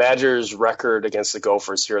the Badgers' record against the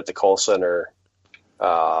Gophers here at the Kohl Center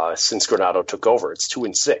since Granato took over. It's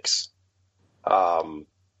 2-6.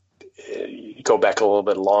 You go back a little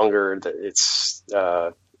bit longer, it's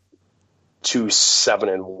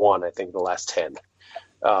 2-7-1, I think, the last 10.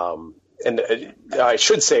 And I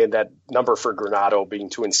should say that number for Granato being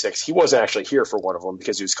 2-6, he wasn't actually here for one of them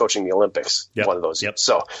because he was coaching the Olympics one of those years.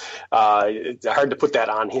 So hard to put that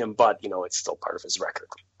on him, but it's still part of his record,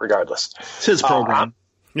 regardless. It's his program.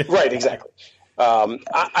 Right, exactly.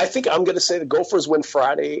 I think I'm going to say the Gophers win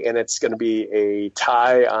Friday, and it's going to be a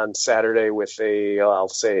tie on Saturday with I'll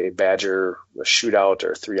say Badger shootout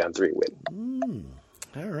or 3-on-3 win.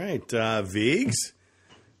 All right, Viggs.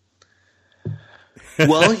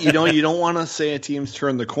 Well, you don't want to say a team's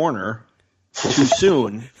turned the corner too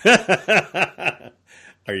soon. Are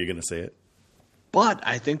you going to say it? But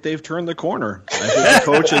I think they've turned the corner. I think the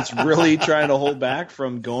coach is really trying to hold back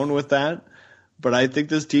from going with that. But I think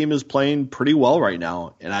this team is playing pretty well right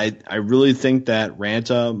now. And I really think that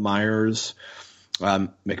Ranta, Myers,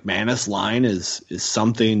 McManus line is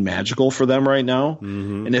something magical for them right now.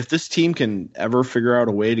 Mm-hmm. And if this team can ever figure out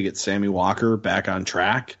a way to get Sammy Walker back on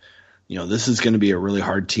track, this is going to be a really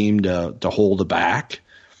hard team to hold back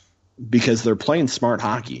because they're playing smart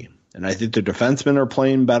hockey. And I think their defensemen are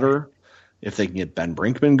playing better. If they can get Ben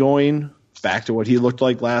Brinkman going back to what he looked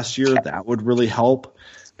like last year, that would really help.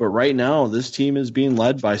 But right now, this team is being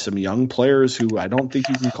led by some young players who I don't think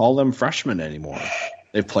you can call them freshmen anymore.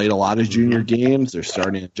 They've played a lot of junior games. They're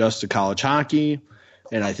starting to adjust to college hockey.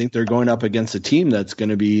 And I think they're going up against a team that's going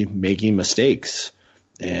to be making mistakes.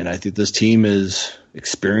 And I think this team is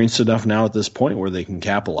experienced enough now at this point where they can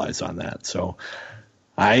capitalize on that. So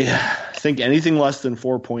I think anything less than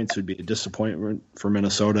 4 points would be a disappointment for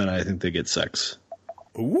Minnesota, and I think they get 6.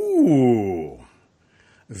 Ooh.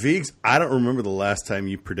 Viggs, I don't remember the last time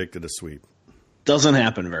you predicted a sweep. Doesn't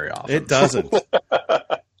happen very often. It doesn't.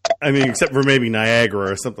 I mean, except for maybe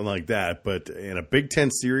Niagara or something like that. But in a Big Ten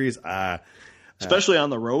series, especially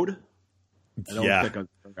on the road, I don't yeah. pick up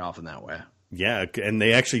very often that way. Yeah, and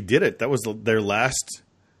they actually did it. That was their last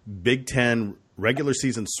Big Ten regular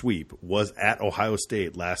season sweep was at Ohio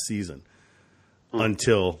State last season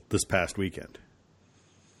until this past weekend.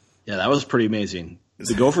 Yeah, that was pretty amazing.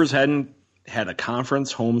 The Gophers hadn't had a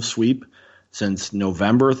conference home sweep since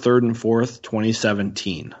November 3rd and 4th,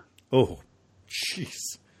 2017. Oh,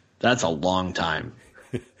 jeez. That's a long time.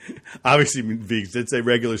 Obviously, Viggs did say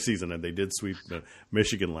regular season, and they did sweep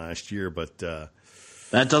Michigan last year, but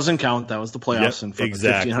that doesn't count. That was the playoffs in front of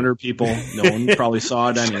 1,500 people. No one probably saw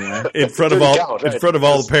it anyway. In front of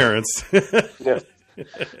all the parents. Yeah.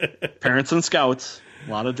 Parents and scouts.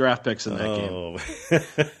 A lot of draft picks in that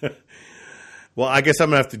game. Well, I guess I'm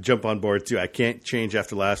gonna have to jump on board too. I can't change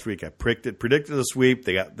after last week. I predicted a sweep.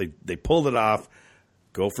 They pulled it off.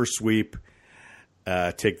 Go for sweep.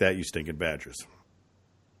 Take that, you stinking Badgers.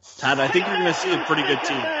 Todd, I think you're going to see a pretty good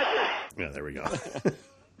team. Yeah, there we go.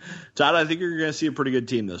 Todd, I think you're going to see a pretty good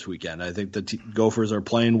team this weekend. I think the Gophers are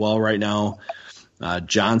playing well right now.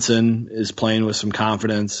 Johnson is playing with some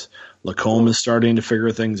confidence. Lacombe is starting to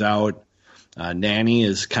figure things out. Nanny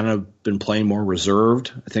has kind of been playing more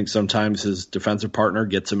reserved. I think sometimes his defensive partner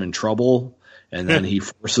gets him in trouble, and then he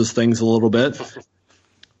forces things a little bit.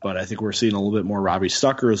 But I think we're seeing a little bit more Robbie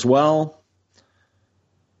Stucker as well.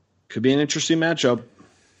 Could be an interesting matchup.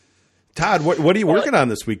 Todd, what are you working on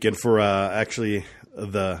this weekend for actually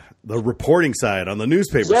the reporting side on the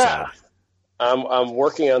newspaper side? I'm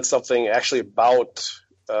working on something actually about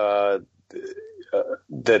the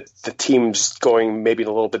teams going maybe in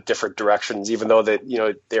a little bit different directions, even though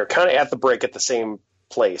that they're kind of at the break at the same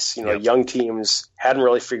place. Young teams hadn't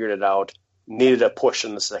really figured it out, needed a push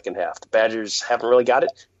in the second half. The Badgers haven't really got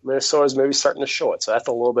it. Minnesota's maybe starting to show it. So that's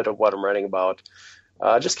a little bit of what I'm writing about.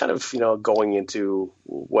 Just kind of going into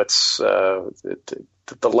what's the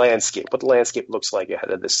landscape, what the landscape looks like ahead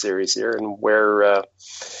of this series here, and where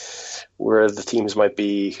the teams might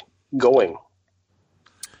be going.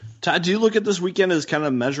 Todd, do you look at this weekend as kind of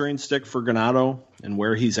a measuring stick for Granato and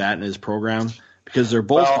where he's at in his program? Because they're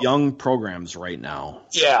both young programs right now.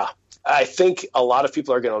 Yeah, I think a lot of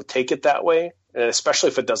people are going to take it that way, and especially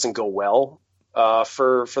if it doesn't go well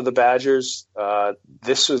for the Badgers.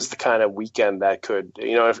 This was the kind of weekend that could,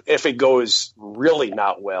 if it goes really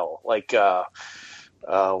not well, like a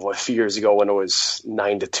few years ago when it was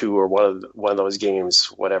 9-2 or one of those games,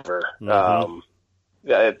 whatever. Mm-hmm.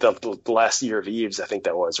 The last year of Eves, I think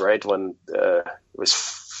that was right when it was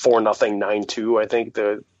 4-0, 9-2. I think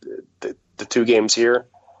the two games here,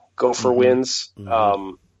 Gopher wins.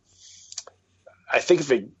 Mm-hmm. I think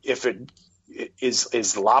if it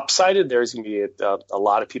is lopsided, there's going to be a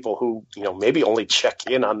lot of people who maybe only check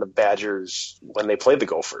in on the Badgers when they play the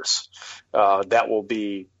Gophers. That will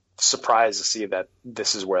be surprised to see that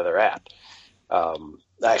this is where they're at. I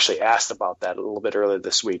actually asked about that a little bit earlier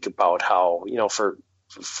this week about how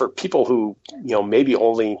for people who maybe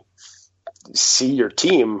only see your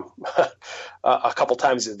team a couple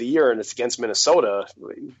times of the year and it's against Minnesota,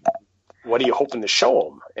 what are you hoping to show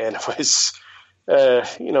them? And it was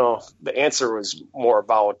the answer was more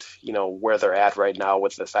about where they're at right now,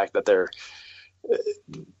 with the fact that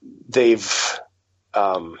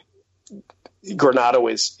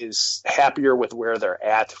Granato is happier with where they're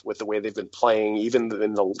at, with the way they've been playing. Even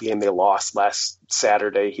in the game they lost last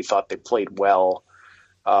Saturday, he thought they played well.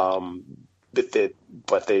 But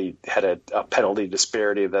they had a penalty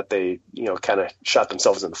disparity that they kind of shot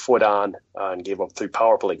themselves in the foot on and gave up 3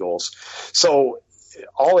 power play goals. So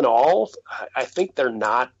all in all, I think they're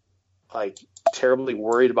not like terribly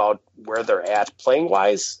worried about where they're at playing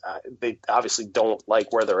wise. They obviously don't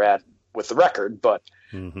like where they're at with the record, but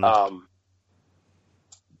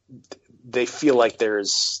they feel like there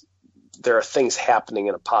are things happening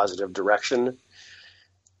in a positive direction.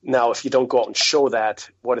 Now, if you don't go out and show that,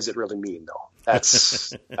 what does it really mean, though?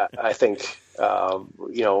 That's, I think,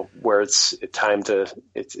 where it's time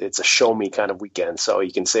it's a show me kind of weekend. So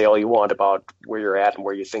you can say all you want about where you're at and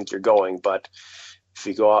where you think you're going, but if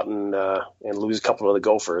you go out and lose a couple of the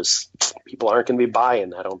Gophers, people aren't going to be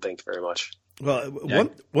buying, I don't think, very much. Well,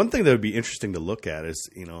 one thing that would be interesting to look at is,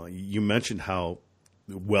 you mentioned how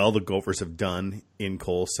well the Gophers have done in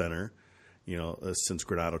Kohl Center, since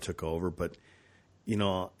Granato took over, but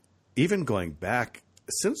even going back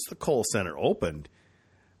since the Kohl Center opened,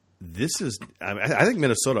 I think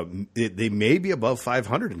Minnesota, they may be above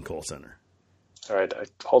 500 in Kohl Center. All right,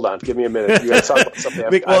 hold on. Give me a minute. You got to talk about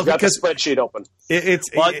something. I've got the spreadsheet open.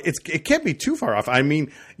 It can't be too far off. I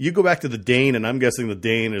mean, you go back to the Dane, and I'm guessing the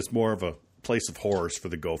Dane is more of a place of horrors for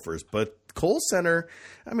the Gophers. But Kohl Center,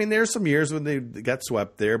 I mean, there's some years when they got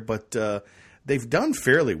swept there, but they've done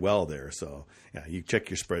fairly well there. So yeah, you check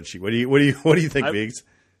your spreadsheet. What do you think, Biggs?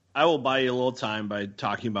 I will buy you a little time by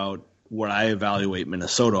talking about what I evaluate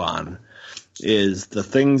Minnesota on is the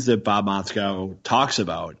things that Bob Motzko talks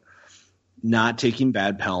about: not taking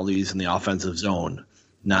bad penalties in the offensive zone,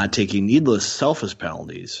 not taking needless, selfish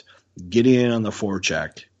penalties, getting in on the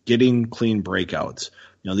forecheck, getting clean breakouts.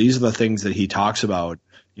 These are the things that he talks about,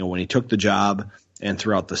 when he took the job and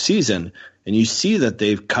throughout the season. And you see that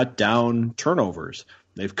they've cut down turnovers.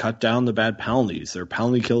 They've cut down the bad penalties. Their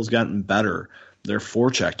penalty kill's gotten better. They're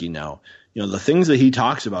forechecking now. The things that he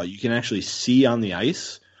talks about, you can actually see on the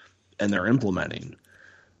ice, and they're implementing.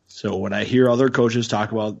 So when I hear other coaches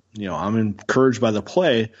talk about, I'm encouraged by the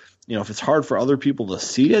play, if it's hard for other people to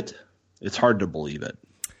see it, it's hard to believe it.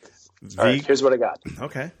 All right, here's what I got.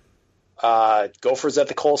 Okay. Gophers at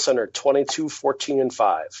the Kohl Center,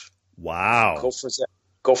 22-14-5. Wow.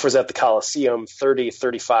 Gophers at the Coliseum,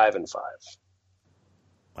 30-35-5.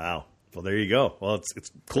 Wow. Well, there you go. Well,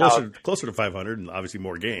 it's closer to 500 and obviously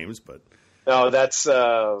more games, but no, that's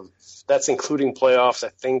including playoffs, I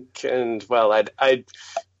think. And well,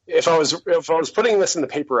 if I was putting this in the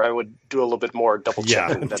paper, I would do a little bit more double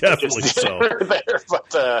checking. Yeah, definitely so. There,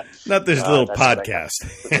 but not this little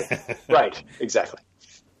podcast. Right, exactly.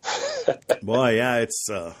 Boy, yeah, it's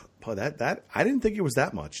that I didn't think it was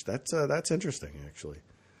that much. That's interesting, actually.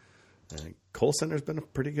 Kohl Center's been a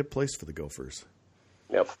pretty good place for the Gophers.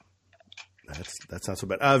 Yep. That's not so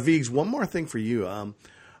bad. Viggs, one more thing for you.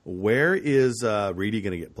 Where is Reedy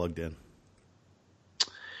going to get plugged in?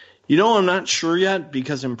 I'm not sure yet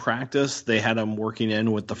because in practice they had him working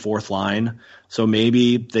in with the fourth line. So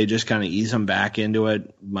maybe they just kind of ease him back into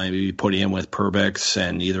it, maybe put him with Perbix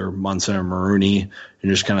and either Munson or Maroney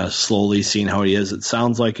and just kind of slowly seeing how he is. It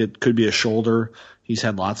sounds like it could be a shoulder. He's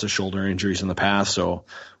had lots of shoulder injuries in the past. So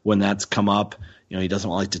when that's come up, he doesn't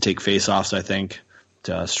like to take faceoffs, I think,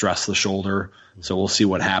 to stress the shoulder. So we'll see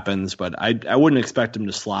what happens. But I wouldn't expect him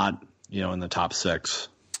to slot, in the top 6.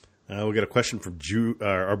 We got a question from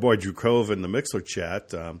our boy Drew Cove in the Mixler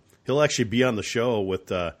chat. He'll actually be on the show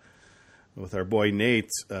with our boy Nate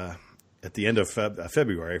at the end of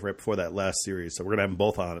February, right before that last series. So we're gonna have them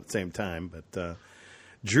both on at the same time. But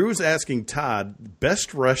Drew's asking Todd,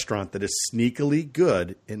 best restaurant that is sneakily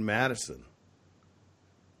good in Madison.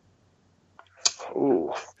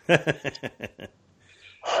 Ooh.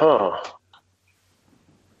 Huh.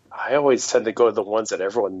 I always tend to go to the ones that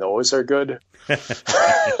everyone knows are good.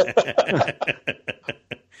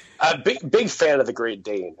 Big fan of the Great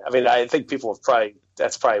Dane. I mean, I think people have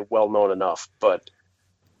that's probably well known enough, but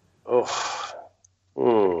the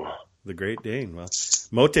Great Dane. Well,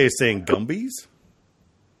 Mote is saying Gumby's.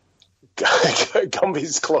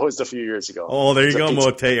 Gumby's closed a few years ago. Oh, there you go,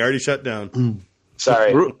 Mote. Already shut down.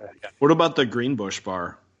 Sorry. What about the Greenbush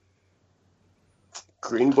Bar?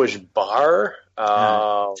 Greenbush Bar?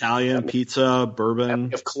 Italian pizza,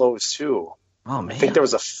 bourbon. Have closed too. Oh man! I think there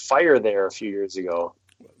was a fire there a few years ago.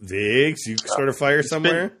 Viggs, you start a fire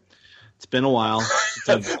somewhere? It's been a while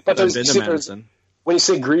since I've been to Madison. When you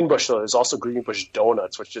say Greenbush, though, there's also Greenbush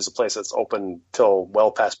Donuts, which is a place that's open till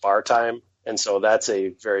well past bar time, and so that's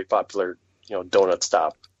a very popular, donut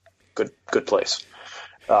stop. Good place.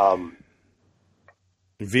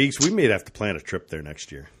 Viggs, we may have to plan a trip there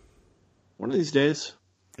next year. One of these days.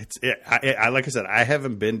 I like I said, I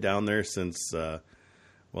haven't been down there since the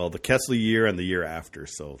Kessley year and the year after,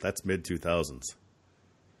 so that's mid-2000s.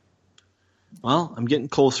 Well, I'm getting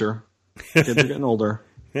closer. Kids are getting older.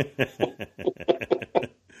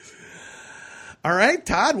 All right,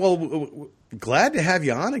 Todd. Well, glad to have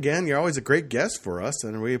you on again. You're always a great guest for us,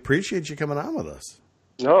 and we appreciate you coming on with us.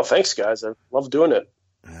 No, thanks, guys. I love doing it.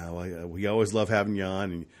 We always love having you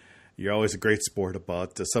on, and you're always a great sport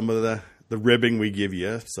about some of the ribbing we give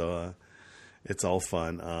you, so it's all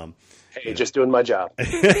fun. Hey, just doing my job.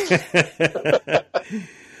 That's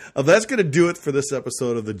going to do it for this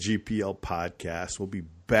episode of the GPL podcast. We'll be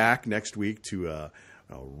back next week to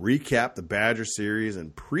recap the Badger series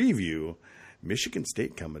and preview Michigan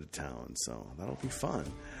State coming to town, so that'll be fun.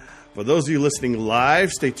 For those of you listening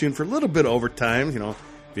live, stay tuned for a little bit of overtime.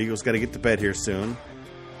 Vigo's got to get to bed here soon.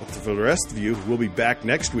 But for the rest of you, we'll be back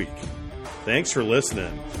next week. Thanks for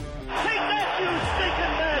listening.